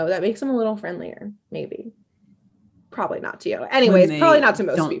right. So that makes them a little friendlier, maybe. Probably not to you. Anyways, probably not to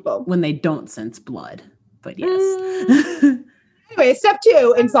most people. When they don't sense blood. But yes. Anyway, step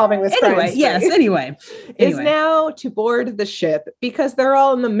 2 in solving this crime spree is now to board the ship, because they're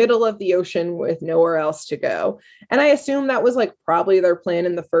all in the middle of the ocean with nowhere else to go. And I assume that was like probably their plan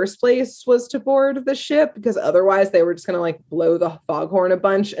in the first place, was to board the ship, because otherwise they were just going to like blow the foghorn a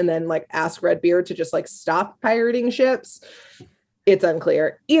bunch and then like ask Redbeard to just like stop pirating ships. It's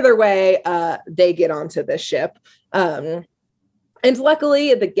unclear. Either way, they get onto the ship. And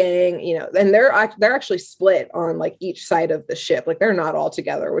luckily the gang, you know, and they're actually split on like each side of the ship. Like they're not all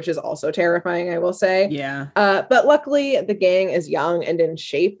together, which is also terrifying, I will say. Yeah. But luckily the gang is young and in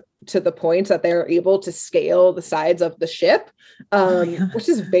shape to the point that they're able to scale the sides of the ship, which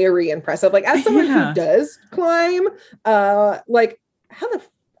is very impressive. Like as someone who does climb, like how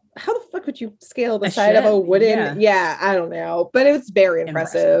the fuck would you scale the side of a wooden? Yeah, I don't know, but it's very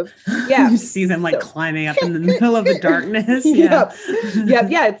impressive. Yeah, you see them like climbing up in the middle of the darkness. Yeah,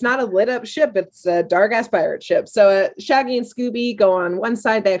 it's not a lit up ship; it's a dark ass pirate ship. So Shaggy and Scooby go on one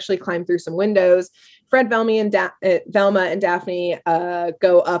side. They actually climb through some windows. Fred, Velma, and Daphne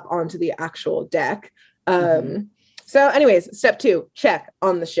go up onto the actual deck. So, anyways, step 2, check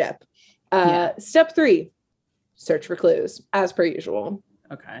on the ship. Step 3, search for clues, as per usual.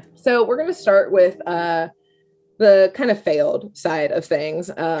 Okay. So we're going to start with the kind of failed side of things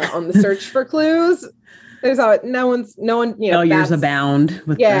on the search for clues. There's no one, you know, failures abound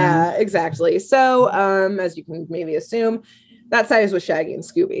with them. Exactly. So as you can maybe assume, that side is with Shaggy and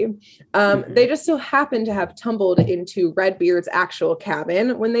Scooby. They just so happened to have tumbled into Redbeard's actual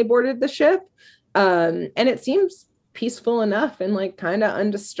cabin when they boarded the ship. And it seems peaceful enough and like kind of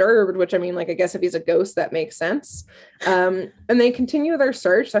undisturbed, which I mean, like, I guess if he's a ghost, that makes sense. And they continue their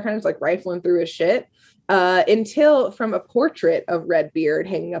search. They're kind of like rifling through his shit until from a portrait of Redbeard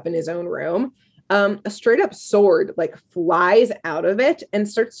hanging up in his own room, a straight up sword like flies out of it and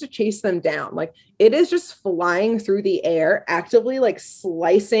starts to chase them down. Like it is just flying through the air, actively like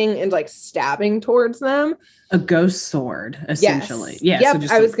slicing and like stabbing towards them. A ghost sword, essentially. Yes. Yeah. Yep.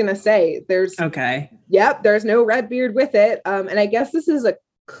 So I was gonna say there's Yep. There's no Redbeard with it. And I guess this is a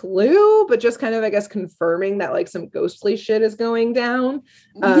clue, but just kind of, I guess, confirming that like some ghostly shit is going down.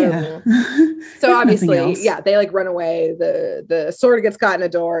 So obviously, they like run away. The sword gets caught in a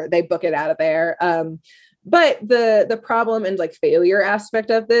door. They book it out of there. But the problem and like failure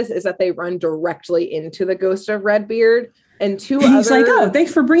aspect of this is that they run directly into the ghost of Redbeard. And he's like, oh,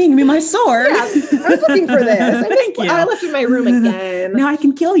 thanks for bringing me my sword. Yeah, I was looking for this. I left in my room again. Now I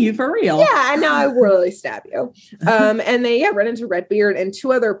can kill you for real. Yeah, and now I will really stab you. And they run into Redbeard and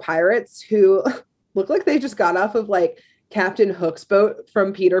 2 other pirates who look like they just got off of like Captain Hook's boat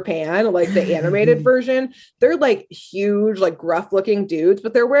from Peter Pan, like the animated version. They're like huge, like gruff looking dudes,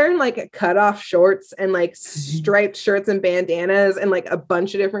 but they're wearing like cut off shorts and like striped shirts and bandanas and like a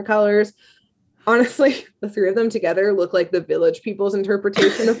bunch of different colors. Honestly, the 3 of them together look like the Village People's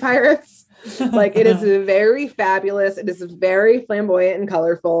interpretation of pirates. Like it is very fabulous. It is very flamboyant and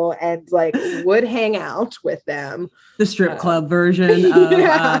colorful, and like would hang out with them. The strip club version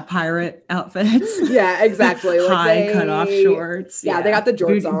of pirate outfits. Yeah, exactly. Like high cut off shorts. Yeah, they got the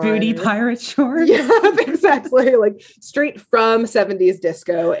jorts on. Booty pirate shorts. Yeah, exactly. Like straight from 70s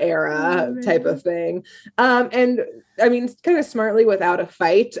disco era type of thing. And I mean, kind of smartly without a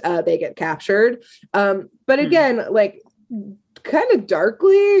fight, they get captured. But again, like kind of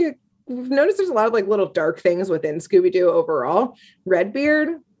darkly, we've noticed there's a lot of like little dark things within Scooby-Doo overall.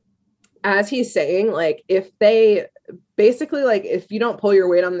 Redbeard, as he's saying, like if they basically like if you don't pull your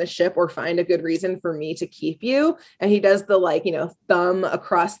weight on the ship or find a good reason for me to keep you, and he does the like, you know, thumb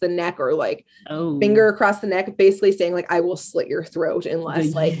across the neck or like finger across the neck, basically saying like I will slit your throat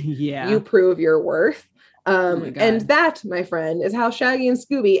unless like you prove your worth. And that, my friend, is how Shaggy and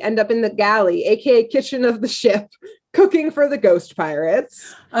Scooby end up in the galley, aka kitchen of the ship, cooking for the ghost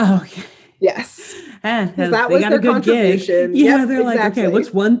pirates. Oh, okay. Yes. That was their contribution. Yeah, they're like, okay,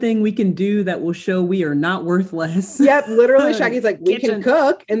 what's one thing we can do that will show we are not worthless? Yep, literally Shaggy's like, we can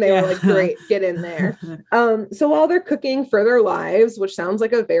cook. And they were like, great, get in there. So while they're cooking for their lives, which sounds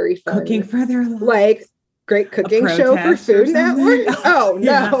like a very fun cooking for their lives. Like great cooking show for Food Network. Oh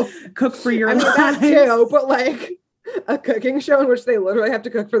no. Cook for your lives. That too, but like a cooking show in which they literally have to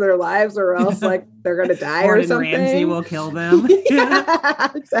cook for their lives or else like they're gonna die or something. Ramsay will kill them.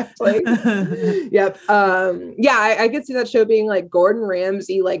 Yeah, exactly. Yep. I could see that show being like Gordon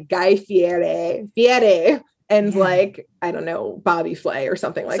Ramsay, like Guy Fieri, and like, I don't know, Bobby Flay or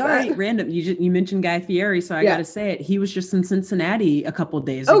something like that. Random. You mentioned Guy Fieri, so I got to say it. He was just in Cincinnati a couple of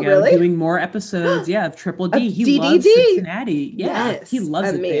days ago, really? Doing more episodes. Of Triple D. He loves Cincinnati. He loves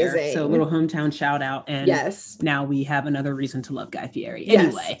it there. So a little hometown shout out. And now we have another reason to love Guy Fieri.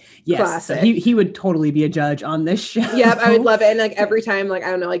 Anyway, classic. So he would totally be a judge on this show. Yep, I would love it. And like every time, like,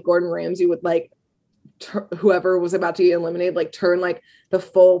 I don't know, like Gordon Ramsay would like whoever was about to get eliminated, like turn like the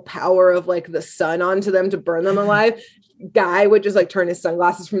full power of like the sun onto them to burn them alive. Guy would just like turn his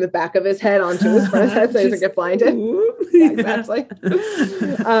sunglasses from the back of his head onto his front head so he doesn't get blinded. Exactly.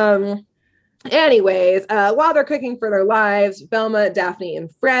 Anyways, while they're cooking for their lives, Velma, Daphne,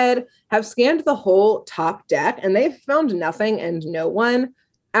 and Fred have scanned the whole top deck and they've found nothing and no one.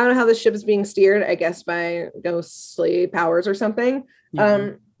 I don't know how the ship is being steered, I guess by ghostly powers or something.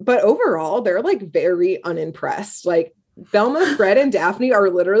 But overall, they're like very unimpressed. Like Velma, Fred, and Daphne are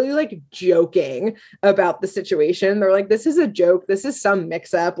literally like joking about the situation. They're like, this is a joke. This is some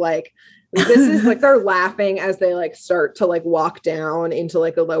mix up. Like, this is like, they're laughing as they like start to like walk down into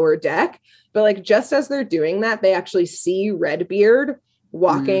like a lower deck. But like, just as they're doing that, they actually see Redbeard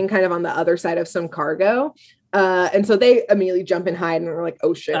walking kind of on the other side of some cargo. And so they immediately jump and hide and are like,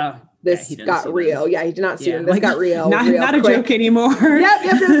 oh shit. This got real. He did not see him. This got real. Not a joke anymore.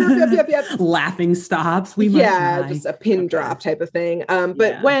 Yep. Laughing stops. Just a pin drop type of thing.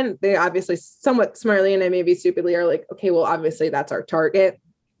 But when they obviously somewhat smartly and maybe stupidly are like, okay, well, obviously that's our target.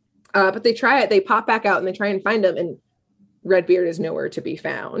 But they try it. They pop back out and they try and find him, and Redbeard is nowhere to be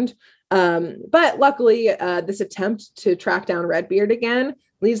found. But luckily, this attempt to track down Redbeard again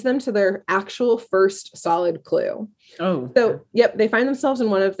leads them to their actual first solid clue. So they find themselves in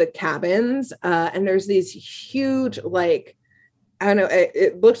one of the cabins, and there's these huge, like, I don't know,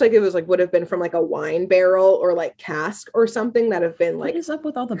 it looks like it was like would have been from like a wine barrel or like cask or something that have been like, what is up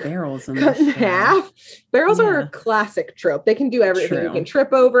with all the barrels cut in half? Barrels are a classic trope. They can do everything. You can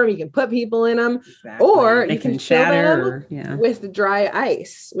trip over them, you can put people in them, or you can shatter with dry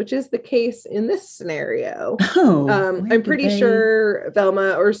ice, which is the case in this scenario. I'm pretty sure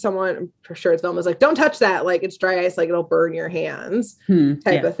Velma or someone, I'm for sure it's Velma's like, don't touch that, like it's dry ice, like it'll burn your hands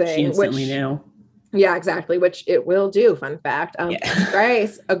type of thing. She instantly knew. Yeah, exactly. Which it will do. Fun fact. Dry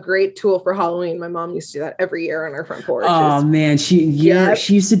ice, a great tool for Halloween. My mom used to do that every year on her front porch. Oh man, she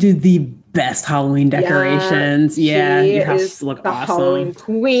used to do the best Halloween decorations. She is look the awesome. Halloween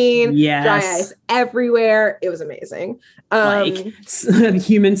queen. Dry ice everywhere. It was amazing. Like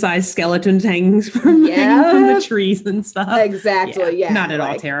human-sized skeletons hanging from the trees and stuff. Exactly. Yeah. Not at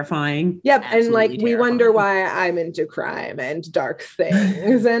all terrifying. Yep. Absolutely and like terrifying. We wonder why I'm into crime and dark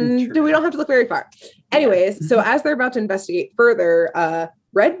things, and we don't have to look very far. Anyways, so as they're about to investigate further,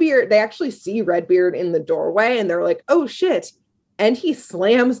 Redbeard, they actually see Redbeard in the doorway, and they're like, "Oh shit." And he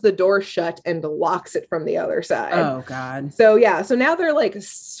slams the door shut and locks it from the other side. Oh, God. So, so now they're like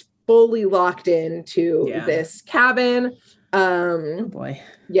fully locked into this cabin. Oh, boy.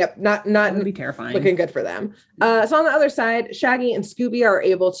 Yep. Not would be terrifying. Looking good for them. So on the other side, Shaggy and Scooby are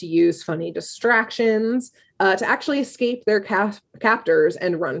able to use funny distractions to actually escape their captors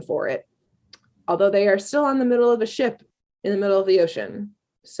and run for it. Although they are still on the middle of a ship in the middle of the ocean.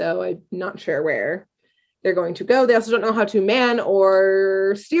 So I'm not sure where they're going to go. They also don't know how to man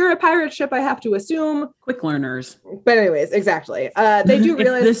or steer a pirate ship, I have to assume. Quick learners. But anyways, exactly. They do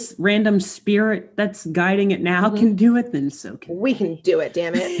realize... if this random spirit that's guiding it now can do it, then so can we. Can do it,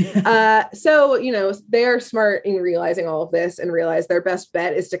 damn it. So, they are smart in realizing all of this and realize their best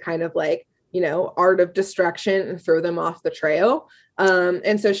bet is to kind of like, art of distraction and throw them off the trail.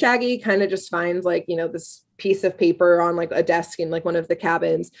 And so Shaggy kind of just finds like, this piece of paper on like a desk in like one of the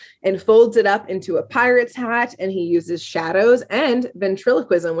cabins and folds it up into a pirate's hat, and he uses shadows and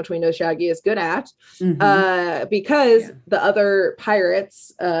ventriloquism, which we know Shaggy is good at, because the other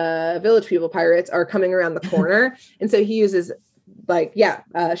pirates, village people pirates, are coming around the corner. And so he uses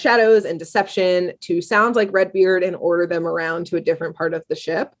shadows and deception to sound like Redbeard and order them around to a different part of the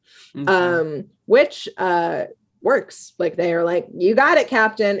ship, which works. Like they are like, you got it,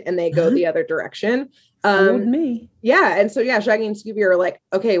 Captain, and they go the other direction. Me. Yeah. And so, Shaggy and Scooby are like,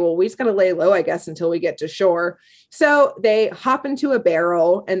 okay, well, we just got to lay low, I guess, until we get to shore. So they hop into a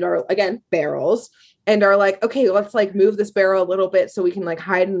barrel and are, again, barrels, and are like, okay, let's like move this barrel a little bit so we can like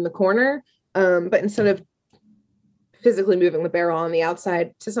hide in the corner. But instead of physically moving the barrel on the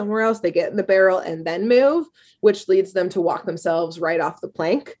outside to somewhere else, they get in the barrel and then move, which leads them to walk themselves right off the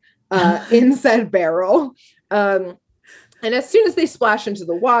plank in said barrel. And as soon as they splash into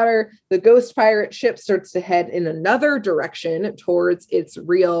the water, the ghost pirate ship starts to head in another direction towards its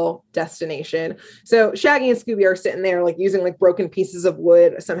real destination. So Shaggy and Scooby are sitting there like using like broken pieces of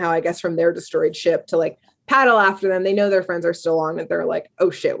wood somehow, I guess, from their destroyed ship to like paddle after them. They know their friends are still on, and they're like, oh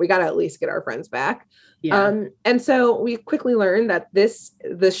shit, we got to at least get our friends back. Yeah. And so we quickly learn that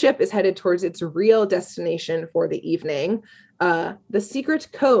the ship is headed towards its real destination for the evening, the secret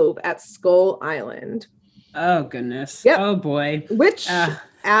cove at Skull Island. Oh, goodness. Yep. Oh, boy. Which,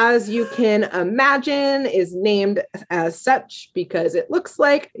 as you can imagine, is named as such because it looks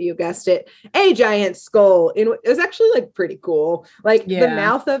like, you guessed it, a giant skull. It was actually like pretty cool. Like the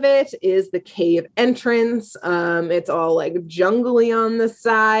mouth of it is the cave entrance. It's all like jungly on the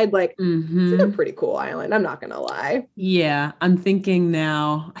side. Like it's like a pretty cool island. I'm not going to lie. Yeah. I'm thinking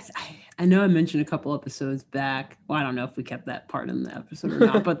now, I know I mentioned a couple episodes back. Well, I don't know if we kept that part in the episode or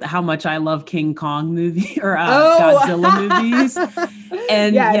not, but how much I love King Kong movie or Godzilla movies.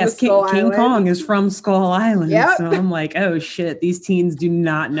 And yes, King Kong is from Skull Island. Yep. So I'm like, oh shit, these teens do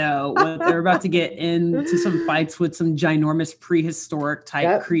not know what they're about to get into some fights with some ginormous prehistoric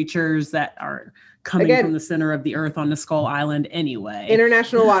type creatures that are coming from the center of the earth on the Skull Island anyway.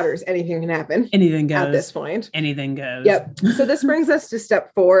 International waters, anything can happen. Anything goes. At this point. Anything goes. Yep. So this brings us to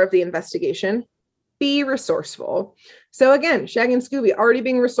step 4 of the investigation. Be resourceful. So again, Shaggy and Scooby already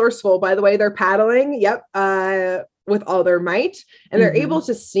being resourceful. By the way, they're paddling, with all their might, and they're able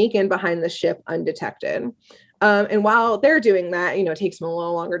to sneak in behind the ship undetected. And while they're doing that, it takes them a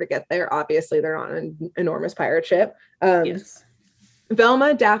little longer to get there. Obviously, they're on an enormous pirate ship.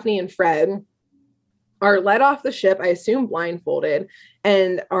 Velma, Daphne, and Fred are led off the ship, I assume blindfolded,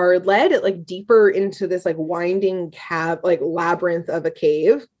 and are led like deeper into this like winding labyrinth of a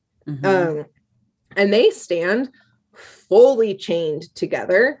cave. And they stand fully chained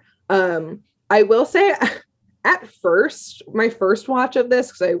together. I will say at first, my first watch of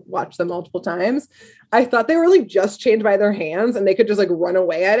this, because I watched them multiple times, I thought they were like just chained by their hands and they could just like run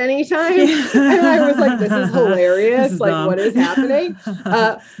away at any time. And I was like, this is hilarious. What is happening?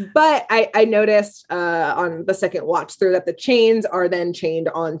 But I noticed on the second watch through that the chains are then chained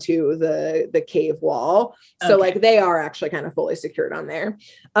onto the cave wall. So like they are actually kind of fully secured on there.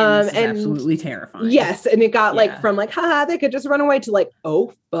 And absolutely terrifying. Yes. And it got from like, haha, they could just run away to like,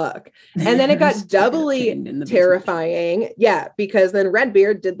 oh, fuck. And then it got doubly terrifying. Yeah. Because then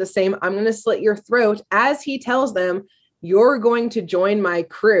Redbeard did the same. I'm going to slit your throat, as he tells them, you're going to join my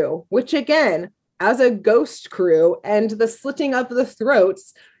crew, which again, as a ghost crew and the slitting of the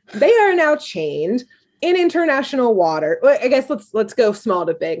throats, they are now chained in international water. I guess let's go small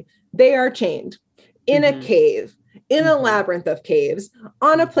to big. They are chained in a cave, in a labyrinth of caves,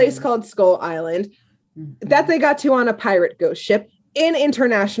 on a place called Skull Island that they got to on a pirate ghost ship in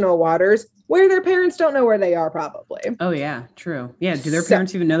international waters where their parents don't know where they are, probably. Oh, yeah, true. Yeah, do their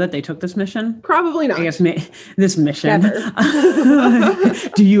parents even know that they took this mission? Probably not. I guess this mission.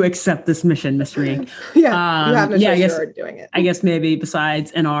 Do you accept this mission, Mystery Inc? Yeah, you have no choice, you're doing it. I guess maybe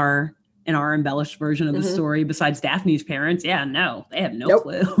besides in our embellished version of the story, besides Daphne's parents, no, they have no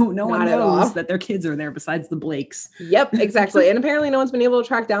clue. No one knows that their kids are there besides the Blakes. Yep, exactly. And apparently no one's been able to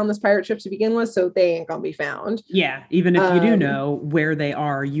track down this pirate ship to begin with, so they ain't gonna be found. Yeah, even if you do know where they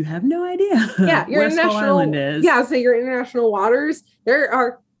are, you have no idea. Yeah, your international island is. Yeah, so your international waters, there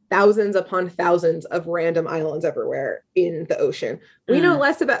are thousands upon thousands of random islands everywhere in the ocean. We know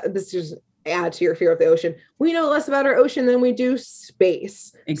less about this. Just add to your fear of the ocean. We know less about our ocean than we do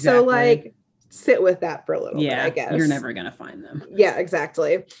space. Exactly. So like sit with that for a little bit, I guess. You're never gonna find them. Yeah,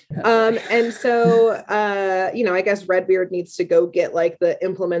 exactly. And so I guess Redbeard needs to go get like the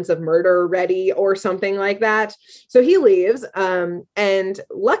implements of murder ready or something like that. So he leaves. And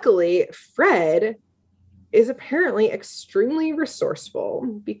luckily Fred is apparently extremely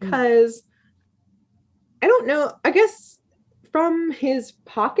resourceful because I don't know, I guess from his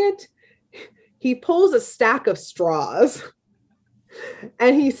pocket he pulls a stack of straws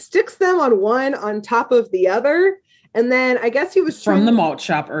and he sticks them on top of the other. And then I guess he was from the malt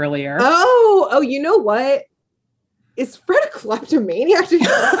shop earlier. Oh, you know what? Is Fred a kleptomaniac? It's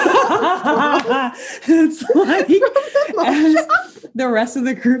like the rest of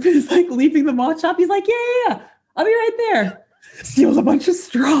the group is like leaving the malt shop. He's like, yeah, I'll be right there. Steals a bunch of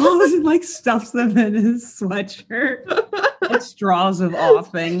straws and like stuffs them in his sweatshirt. Like straws of all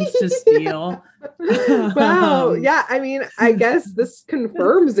things to steal. Wow. Yeah. I mean, I guess this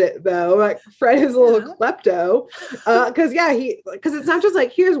confirms it though. Like Fred is a little klepto. Because it's not just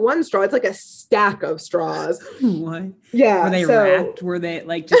like here's one straw. It's like a stack of straws. What? Yeah. Were they wrapped? Were they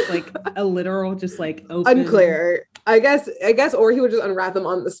like just like a literal just like open? Unclear. I guess, or he would just unwrap them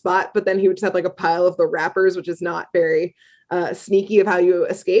on the spot, but then he would just have like a pile of the wrappers, which is not very sneaky of how you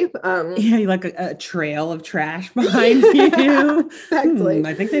escape. Yeah, like a trail of trash behind you. Exactly.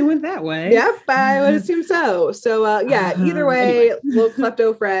 I think they went that way. Yep, I would assume so. So either way, anyway. little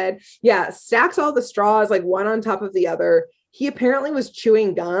klepto Fred, stacks all the straws like one on top of the other. He apparently was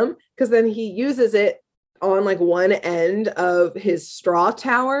chewing gum because then he uses it on like one end of his straw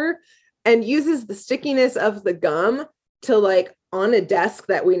tower and uses the stickiness of the gum to like on a desk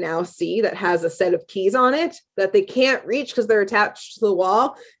that we now see that has a set of keys on it that they can't reach because they're attached to the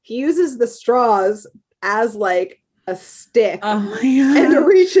wall. He uses the straws as like a stick and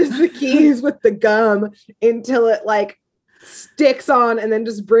reaches the keys with the gum until it like sticks on and then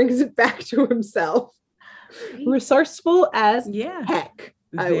just brings it back to himself. Resourceful as heck,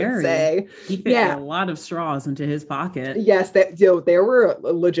 I would say. He fit a lot of straws into his pocket. Yes, there were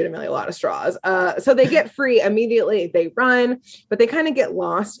legitimately a lot of straws. So they get free immediately. They run, but they kind of get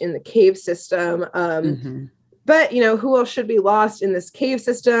lost in the cave system. But, who else should be lost in this cave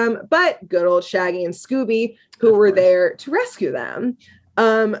system but good old Shaggy and Scooby, who were there to rescue them.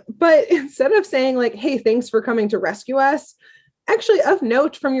 But instead of saying like, hey, thanks for coming to rescue us, actually, of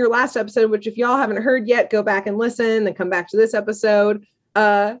note from your last episode, which if y'all haven't heard yet, go back and listen, then come back to this episode.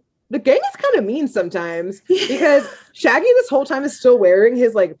 The gang is kind of mean sometimes because Shaggy this whole time is still wearing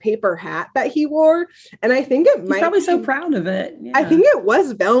his like paper hat that he wore. And I think he's probably so proud of it. Yeah. I think it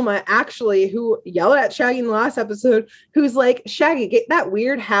was Velma actually who yelled at Shaggy in the last episode, who's like, Shaggy, get that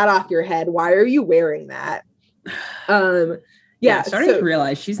weird hat off your head. Why are you wearing that? Starting to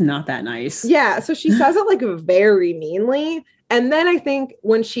realize she's not that nice. Yeah. So she says it like very meanly. And then I think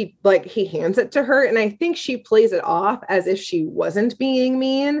when he hands it to her, and I think she plays it off as if she wasn't being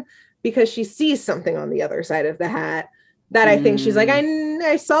mean because she sees something on the other side of the hat that I think she's like,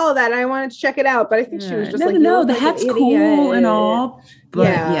 I saw that. I wanted to check it out. But I think she was just the hat's cool and all.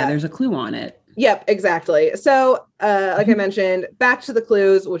 But there's a clue on it. Yep, exactly. So, like I mentioned, back to the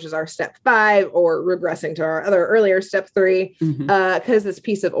clues, which is our step 5, or regressing to our other earlier step 3, because this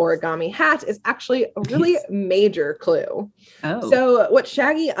piece of origami hat is actually a really major clue. Oh. So what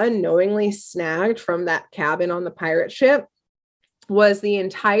Shaggy unknowingly snagged from that cabin on the pirate ship was the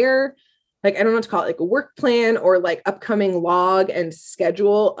entire, like, I don't know what to call it, like a work plan or like upcoming log and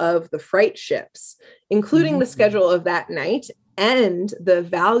schedule of the freight ships, including the schedule of that night and the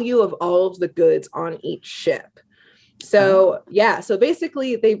value of all of the goods on each ship. So, so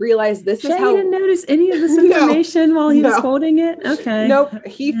basically they realized this is how... Shaggy didn't notice any of this information while he was holding it? Okay. Nope.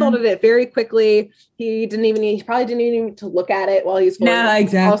 He folded it very quickly. He probably didn't even need to look at it while he was folding it.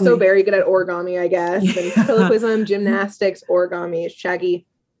 Exactly. Also very good at origami, I guess. And ventriloquism, gymnastics, origami. Shaggy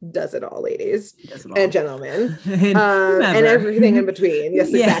does it all, ladies and gentlemen, and everything in between.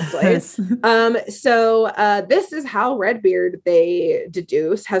 Yes, exactly. So this is how Redbeard, they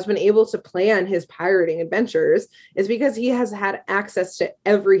deduce, has been able to plan his pirating adventures, is because he has had access to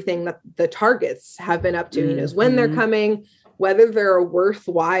everything that the targets have been up to. He knows when they're coming, whether they're a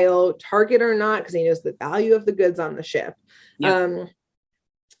worthwhile target or not, because he knows the value of the goods on the ship.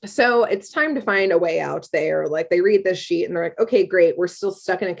 So it's time to find a way out there. Like, they read this sheet and they're like, okay, great. We're still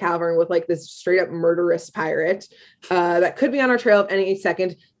stuck in a cavern with like this straight up murderous pirate that could be on our trail at any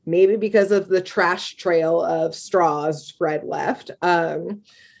second, maybe because of the trash trail of straws Fred left.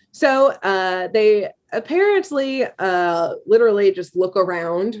 So they apparently literally just look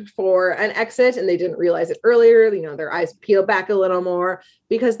around for an exit, and they didn't realize it earlier. Their eyes peel back a little more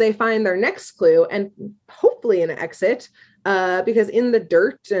because they find their next clue and hopefully an exit. Because in the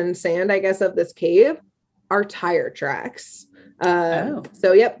dirt and sand, I guess, of this cave are tire tracks. So,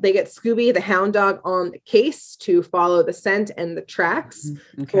 they get Scooby, the hound dog, on the case to follow the scent and the tracks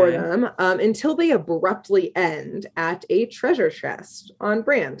for them until they abruptly end at a treasure chest on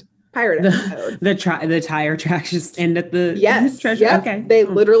brand. Pirate episode. The tire tracks just end at the treasure. Yep. Okay. They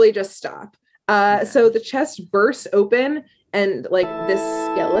literally just stop. So the chest bursts open, and like this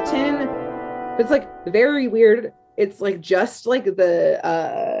skeleton, it's like very weird. It's like just like the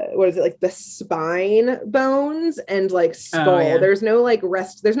like the spine bones and like skull. There's no like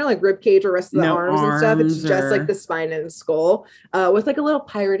rib cage or rest of the arms and stuff. It's just like the spine and skull with like a little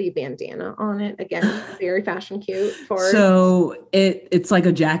piratey bandana on it. Again, very fashion cute for. So it's like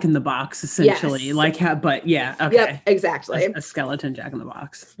a Jack in the Box essentially. Yes. Like how, but yeah, okay. Yep, exactly. A skeleton Jack in the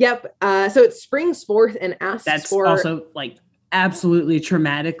Box. Yep. So it springs forth and asks for. That's also like absolutely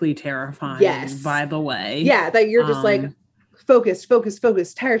traumatically terrifying, by the way. Yeah, that you're just like focus,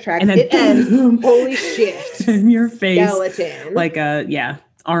 tire track, and then it ends. Holy shit. In your face. Skeleton. Like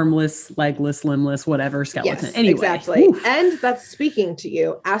armless, legless, limbless, whatever skeleton. Yes, anyway, exactly. Oof. And that's speaking to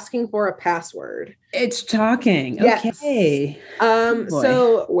you, asking for a password. It's talking. Yes. Okay.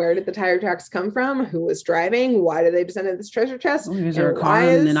 So where did the tire tracks come from? Who was driving? Why did they descend into this treasure chest? There's our car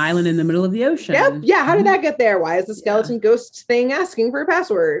on an island in the middle of the ocean. Yep. Yeah. How did that get there? Why is the skeleton ghost thing asking for a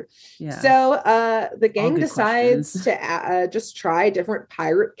password? Yeah. So the gang decides to just try different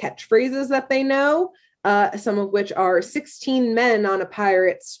pirate catchphrases that they know. Some of which are 16 men on a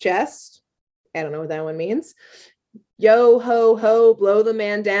pirate's chest. I don't know what that one means. Yo ho ho, blow the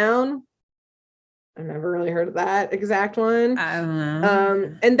man down. I've never really heard of that exact one. I don't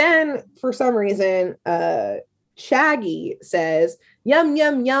know. And then for some reason, Shaggy says, yum,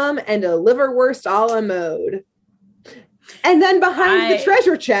 yum, yum, and a liverwurst a la mode. And then behind the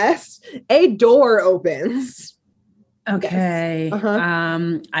treasure chest, a door opens. Okay.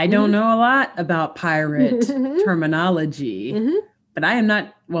 Yes. I don't know a lot about pirate terminology, but I am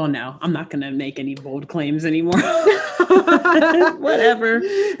not, I'm not going to make any bold claims anymore. Whatever.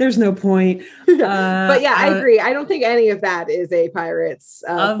 There's no point. But yeah, I agree. I don't think any of that is a pirate's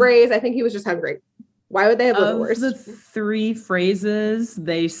phrase. I think he was just hungry. Why would they have liverwurst? Of the three phrases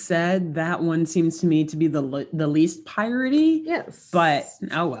they said, that one seems to me to be the least piratey. Yes. But,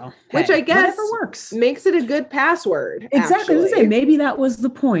 oh well. Which I guess works. Makes it a good password. Exactly. I was gonna say, maybe that was the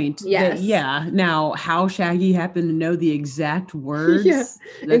point. Yes. Now, how Shaggy happened to know the exact words.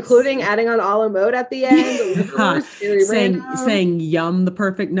 Including adding on a la mode at the end. saying yum the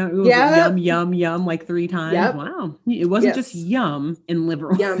perfect note. Yum, yum, yum like 3 times. Yep. Wow. It wasn't just yum and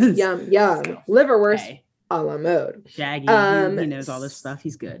liverwurst. Yum, yum, yum. Liverwurst. A la mode. Shaggy, he knows all this stuff.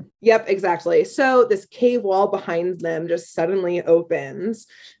 He's good. Yep, exactly. So this cave wall behind them just suddenly opens.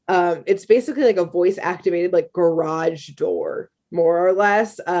 It's basically like a voice activated like garage door, more or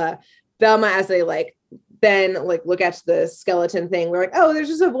less. Velma, as they then look at the skeleton thing, we're like, oh, there's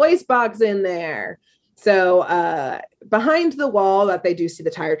just a voice box in there. So behind the wall that they do see the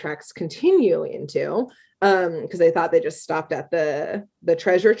tire tracks continue into, because they thought they just stopped at the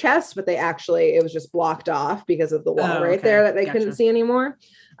treasure chest, but it was just blocked off because of the wall there that they couldn't see anymore.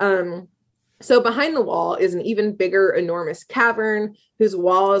 So behind the wall is an even bigger, enormous cavern whose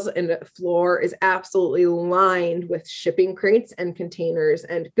walls and floor is absolutely lined with shipping crates and containers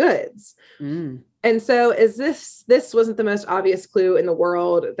and goods. And so this wasn't the most obvious clue in the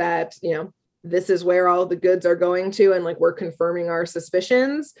world that, this is where all the goods are going to, and we're confirming our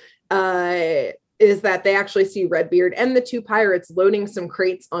suspicions, is that they actually see Redbeard and the 2 pirates loading some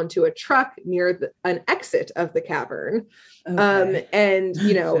crates onto a truck near an exit of the cavern. Okay. And,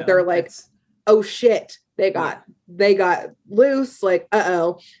 they're like, oh shit, they got loose,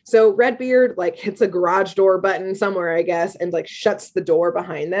 So Redbeard hits a garage door button somewhere, I guess, and shuts the door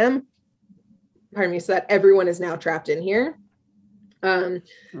behind them. Pardon me, so that everyone is now trapped in here. Oh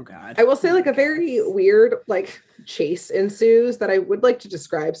God. I will say a very weird chase ensues that I would like to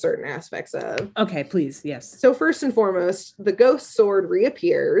describe certain aspects of. Okay, please. Yes. So first and foremost, the ghost sword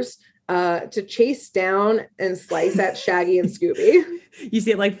reappears to chase down and slice at Shaggy and Scooby. You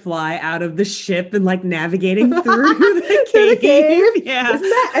see it fly out of the ship and navigating through the cave. Yeah.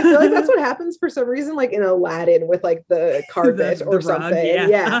 I feel that's what happens for some reason, in Aladdin with the carpet the or something. Rug,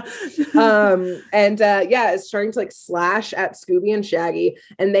 yeah. It's starting to slash at Scooby and Shaggy,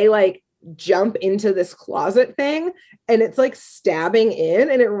 and they jump into this closet thing, and it's stabbing in,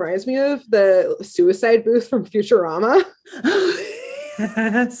 and it reminds me of the suicide booth from Futurama.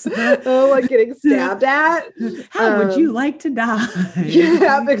 Yes. Getting stabbed at. How would you like to die?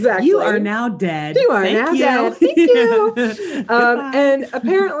 Yeah, exactly. You are now dead. You are now dead. Thank you. And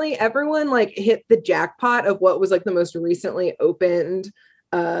apparently everyone hit the jackpot of what was the most recently opened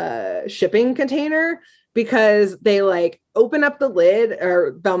shipping container, because they open up the lid,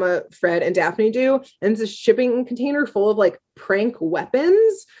 or Velma, Fred, and Daphne do, and it's a shipping container full of prank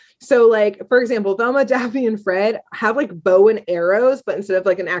weapons. So for example, Velma, Daphne, and Fred have bow and arrows, but instead of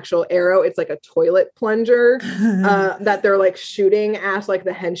an actual arrow, it's a toilet plunger that they're shooting at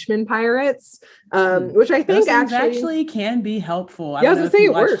the henchman pirates, which I think actually can be helpful. I was gonna say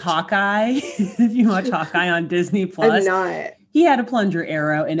it works. Hawkeye, if you watch Hawkeye on Disney Plus, I'm not. He had a plunger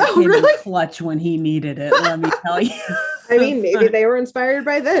arrow, and it came in clutch when he needed it. Let me tell you. I mean, maybe they were inspired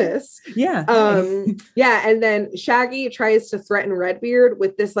by this. Yeah. And then Shaggy tries to threaten Redbeard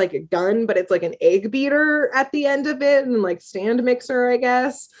with this gun, but it's an egg beater at the end of it, and stand mixer, I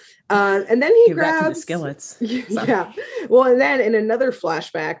guess. And then he grabs the skillets. Yeah. Well, and then in another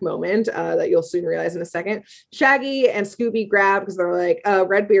flashback moment that you'll soon realize in a second, Shaggy and Scooby grab, because they're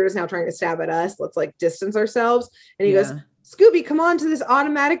Redbeard is now trying to stab at us. Let's distance ourselves. And he goes, Scooby, come on to this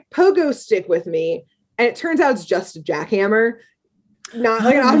automatic pogo stick with me. And it turns out it's just a jackhammer. not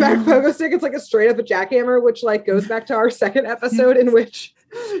like an automatic pogo stick. It's like a straight up a jackhammer, which like goes back to our second episode in which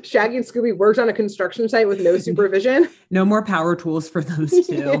Shaggy and Scooby worked on a construction site with no supervision. No more power tools for those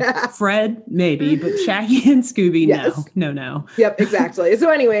two. Fred, maybe, but Shaggy and Scooby, yes. No. Yep, exactly. So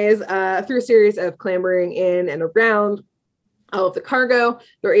anyways, through a series of clambering in and around all of the cargo,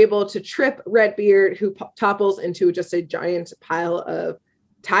 they're able to trip Redbeard, who topples into just a giant pile of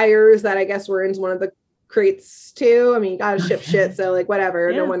tires that I guess were in one of the crates too. I mean, you gotta ship shit, so like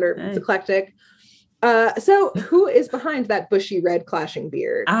whatever. No wonder it's eclectic. So who is behind that bushy red clashing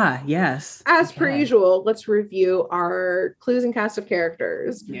beard? Yes. As per usual, let's review our clues and cast of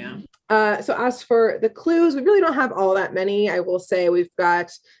characters. Yeah. So as for the clues, we really don't have all that many. I will say we've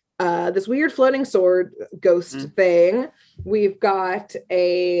got this weird floating sword ghost thing. We've got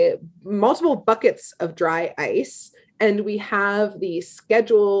multiple buckets of dry ice, and we have the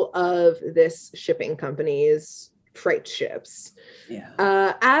schedule of this shipping company's freight ships.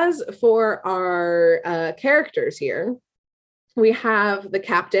 Yeah. As for our characters here, we have the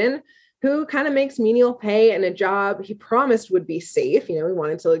captain, who kind of makes menial pay and a job he promised would be safe. You know, he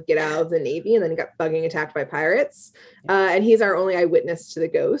wanted to get out of the Navy, and then he got bugging attacked by pirates. And he's our only eyewitness to the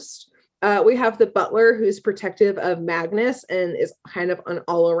ghost. We have the butler, who's protective of Magnus and is kind of an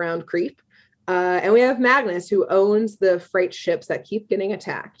all-around creep. And we have Magnus, who owns the freight ships that keep getting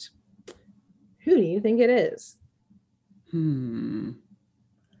attacked. Who do you think it is?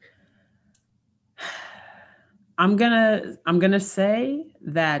 I'm gonna say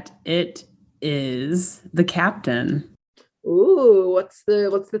that it is the captain. Ooh, what's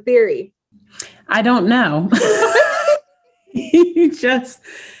the theory? I don't know.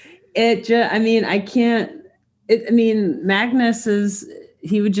 Magnus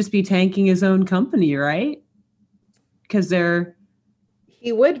he would just be tanking his own company, right? Because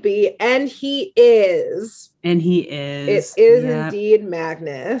he would be, and he is. It is indeed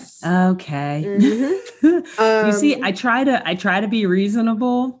Magnus. Okay. Mm-hmm. You see, I try to be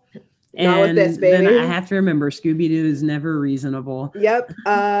reasonable. Not with this, baby. Then I have to remember Scooby-Doo is never reasonable. Yep.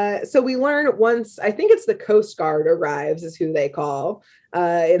 So we learn once, I think it's the Coast Guard arrives is who they call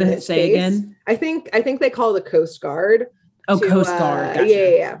in this say case. Again? I think they call the Coast Guard. Coast Guard. Gotcha.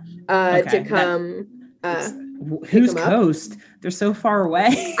 Yeah. Okay. To come. Who's Coast? They're so far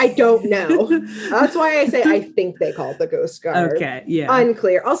away. I don't know. That's why I say I think they called the Ghost Guard. Okay, yeah.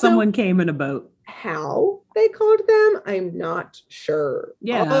 Unclear. Also, someone came in a boat. How they called them, I'm not sure.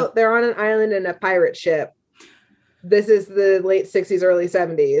 Yeah. Although they're on an island in a pirate ship. This is the late 60s, early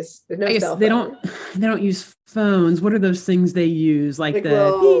 70s. There's no cell phone. They don't use phones. What are those things they use? Like the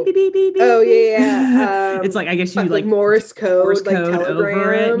little, beep, beep, beep, beep, oh, beep. yeah. It's like, I guess you like Morse code like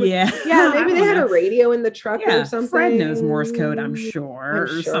over it. Yeah. Yeah, maybe they had a radio in the truck or something. Fred knows Morse code, I'm sure.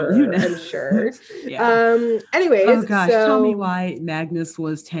 I'm sure. Yeah. Anyways. Oh gosh, tell me why Magnus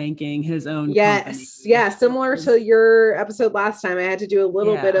was tanking his own company. Yeah, similar to your episode last time, I had to do a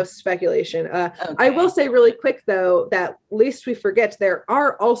little bit of speculation. I will say really quick though, that least we forget there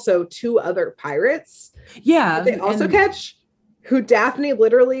are also two other pirates. Yeah. They also catch who Daphne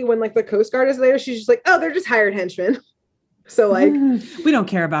literally, when like the Coast Guard is there, she's just like, oh, they're just hired henchmen. So like we don't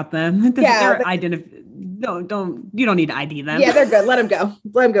care about them. Yeah. You don't need to ID them. Yeah, they're good. Let them go.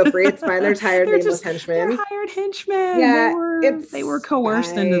 Let them go free. It's fine. They're hired nameless henchmen. They're hired henchmen. Yeah. They were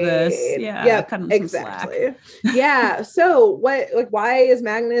coerced into this. Yeah. Yep, exactly. Yeah. So why is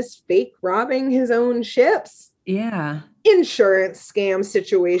Magnus fake robbing his own ships? Yeah. Insurance scam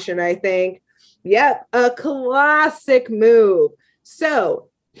situation, I think. Yep. A classic move. So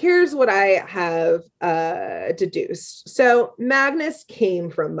here's what I have deduced. So Magnus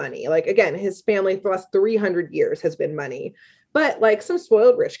came from money. Like, again, his family for the last 300 years has been money. But like some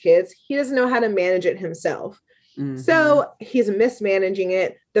spoiled rich kids, he doesn't know how to manage it himself. Mm-hmm. So he's mismanaging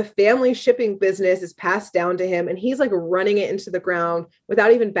it. The family shipping business is passed down to him, and he's like running it into the ground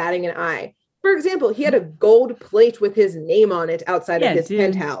without even batting an eye. For example, he had a gold plate with his name on it outside of his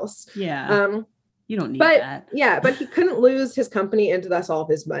penthouse. Yeah. You don't need that. Yeah, but he couldn't lose his company and thus all of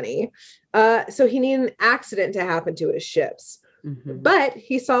his money. So he needed an accident to happen to his ships. Mm-hmm. But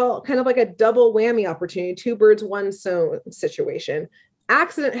he saw kind of like a double whammy opportunity, two birds, one stone situation.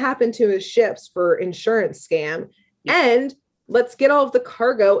 Accident happened to his ships for insurance scam. Yeah. And let's get all of the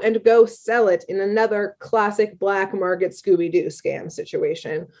cargo and go sell it in another classic black market Scooby-Doo scam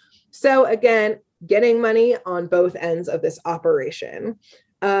situation. So again, getting money on both ends of this operation.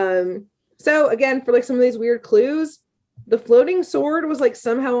 So again, for like some of these weird clues, the floating sword was like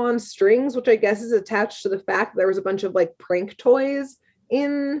somehow on strings, which I guess is attached to the fact that there was a bunch of like prank toys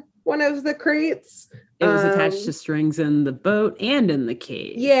in one of the crates. It was attached to strings in the boat and in the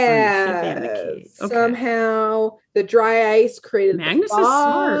cave. Yeah. Somehow the dry ice created Magnus the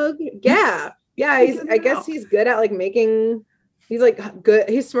fog. is smart. Yeah. Yeah. I guess he's good at like making. He's like good.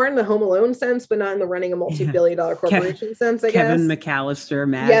 He's smart in the Home Alone sense, but not in the running a multi-billion-dollar corporation sense, I guess. Kevin McAllister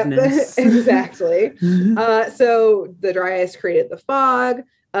madness. Yep, exactly. So the dry ice created the fog.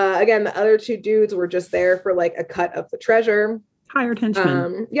 Again, the other two dudes were just there for like a cut of the treasure. Hired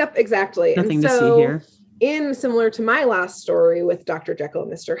henchmen. Yep, exactly. Nothing to see here. In similar to my last story with Dr. Jekyll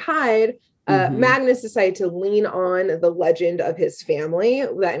and Mr. Hyde, Magnus decided to lean on the legend of his family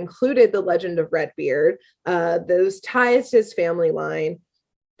that included the legend of Redbeard, those ties to his family line,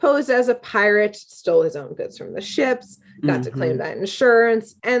 posed as a pirate, stole his own goods from the ships, got to claim that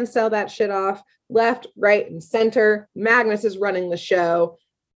insurance and sell that shit off left, right, and center. Magnus is running the show,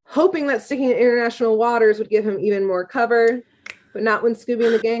 hoping that sticking in international waters would give him even more cover, but not when Scooby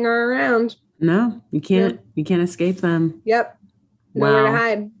and the gang are around. No, you can't. Yep. You can't escape them. Yep. Nowhere to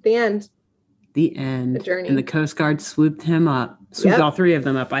hide. The end. The end. The journey. And the Coast Guard swooped him up. Swooped all three of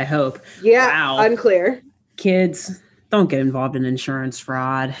them up, I hope. Yeah. Wow. Unclear. Kids, don't get involved in insurance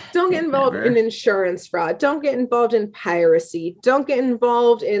fraud. Don't get involved in insurance fraud. Don't get involved in piracy. Don't get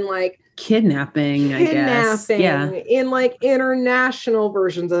involved in like kidnapping, I guess. Yeah. In like international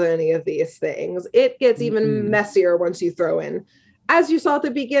versions of any of these things. It gets even messier once you throw in, as you saw at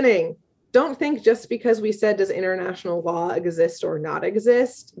the beginning. Don't think just because we said does international law exist or not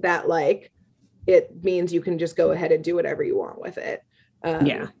exist that like it means you can just go ahead and do whatever you want with it.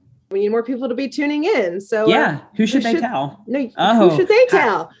 We need more people to be tuning in. So who should they tell? No, who should they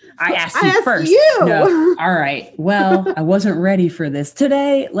tell? I asked you first. No. All right. Well, I wasn't ready for this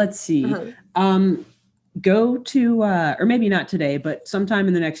today. Let's see. Go to, or maybe not today, but sometime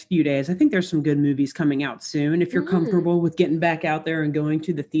in the next few days. I think there's some good movies coming out soon. If you're comfortable with getting back out there and going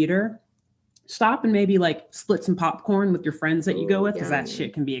to the theater, stop and maybe like split some popcorn with your friends that you go with, because that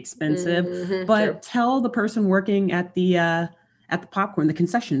shit can be expensive. But tell the person working at the popcorn, the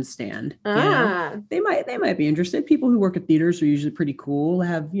concession stand, you know, they might be interested. People who work at theaters are usually pretty cool,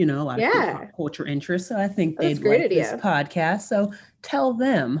 have, you know, a lot of pop culture interests. So I think they'd like this podcast. So tell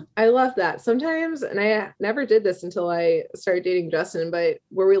them. I love that. Sometimes, and I never did this until I started dating Justin, but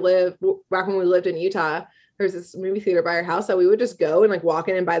where we live, back when we lived in Utah, there's this movie theater by our house that we would just go and like walk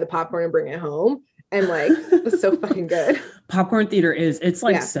in and buy the popcorn and bring it home. And like, it's so fucking good. Popcorn theater it's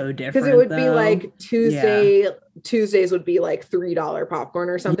like so different. Because it would be like Tuesdays would be like $3 popcorn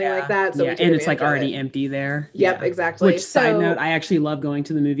or something like that. So and it's like already empty there. Yep, exactly. Which side note, I actually love going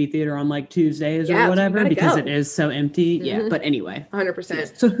to the movie theater on like Tuesdays or whatever because it is so empty. Yeah. But anyway.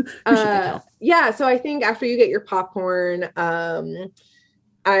 100%. So so I think after you get your popcorn,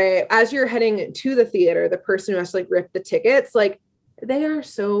 as you're heading to the theater, the person who has to like rip the tickets, like they are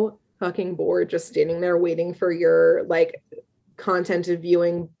so fucking bored just standing there waiting for your like content and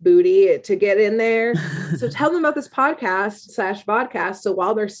viewing booty to get in there. So tell them about this podcast/vodcast. So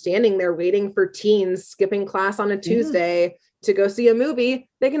while they're standing there waiting for teens skipping class on a Tuesday to go see a movie,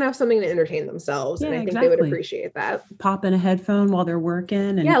 they can have something to entertain themselves. And I think they would appreciate that. Pop in a headphone while they're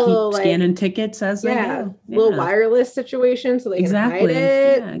working and keep scanning tickets as they go. Little wireless situation so they can hide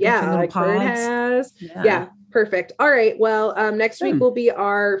it. Like Bird has. Perfect. All right. Well, next week will be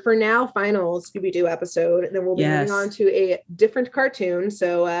our, for now, final Scooby-Doo episode. And then we'll be moving on to a different cartoon.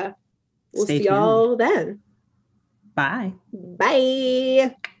 So we'll see y'all then. Bye.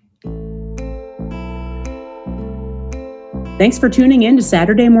 Bye. Thanks for tuning in to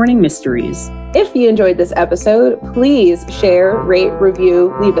Saturday Morning Mysteries. If you enjoyed this episode, please share, rate,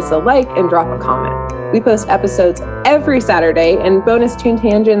 review, leave us a like, and drop a comment. We post episodes every Saturday and bonus tune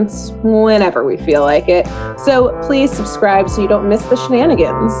tangents whenever we feel like it. So please subscribe so you don't miss the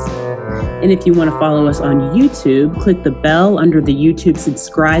shenanigans. And if you want to follow us on YouTube, click the bell under the YouTube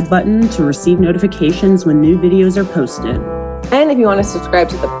subscribe button to receive notifications when new videos are posted. And if you want to subscribe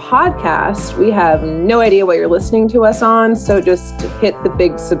to the podcast, we have no idea what you're listening to us on, so just hit the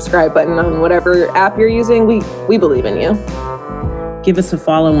big subscribe button on whatever app you're using. We believe in you. Give us a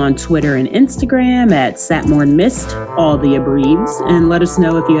follow on Twitter and Instagram at SatmornMist, all the abreves, and let us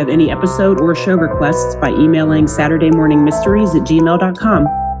know if you have any episode or show requests by emailing SaturdayMorningMysteries@gmail.com.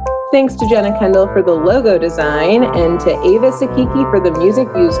 Thanks to Jenna Kendall for the logo design and to Ava Sakiki for the music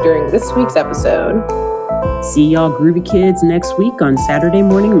used during this week's episode. See y'all groovy kids next week on Saturday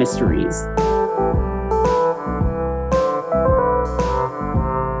Morning Mysteries.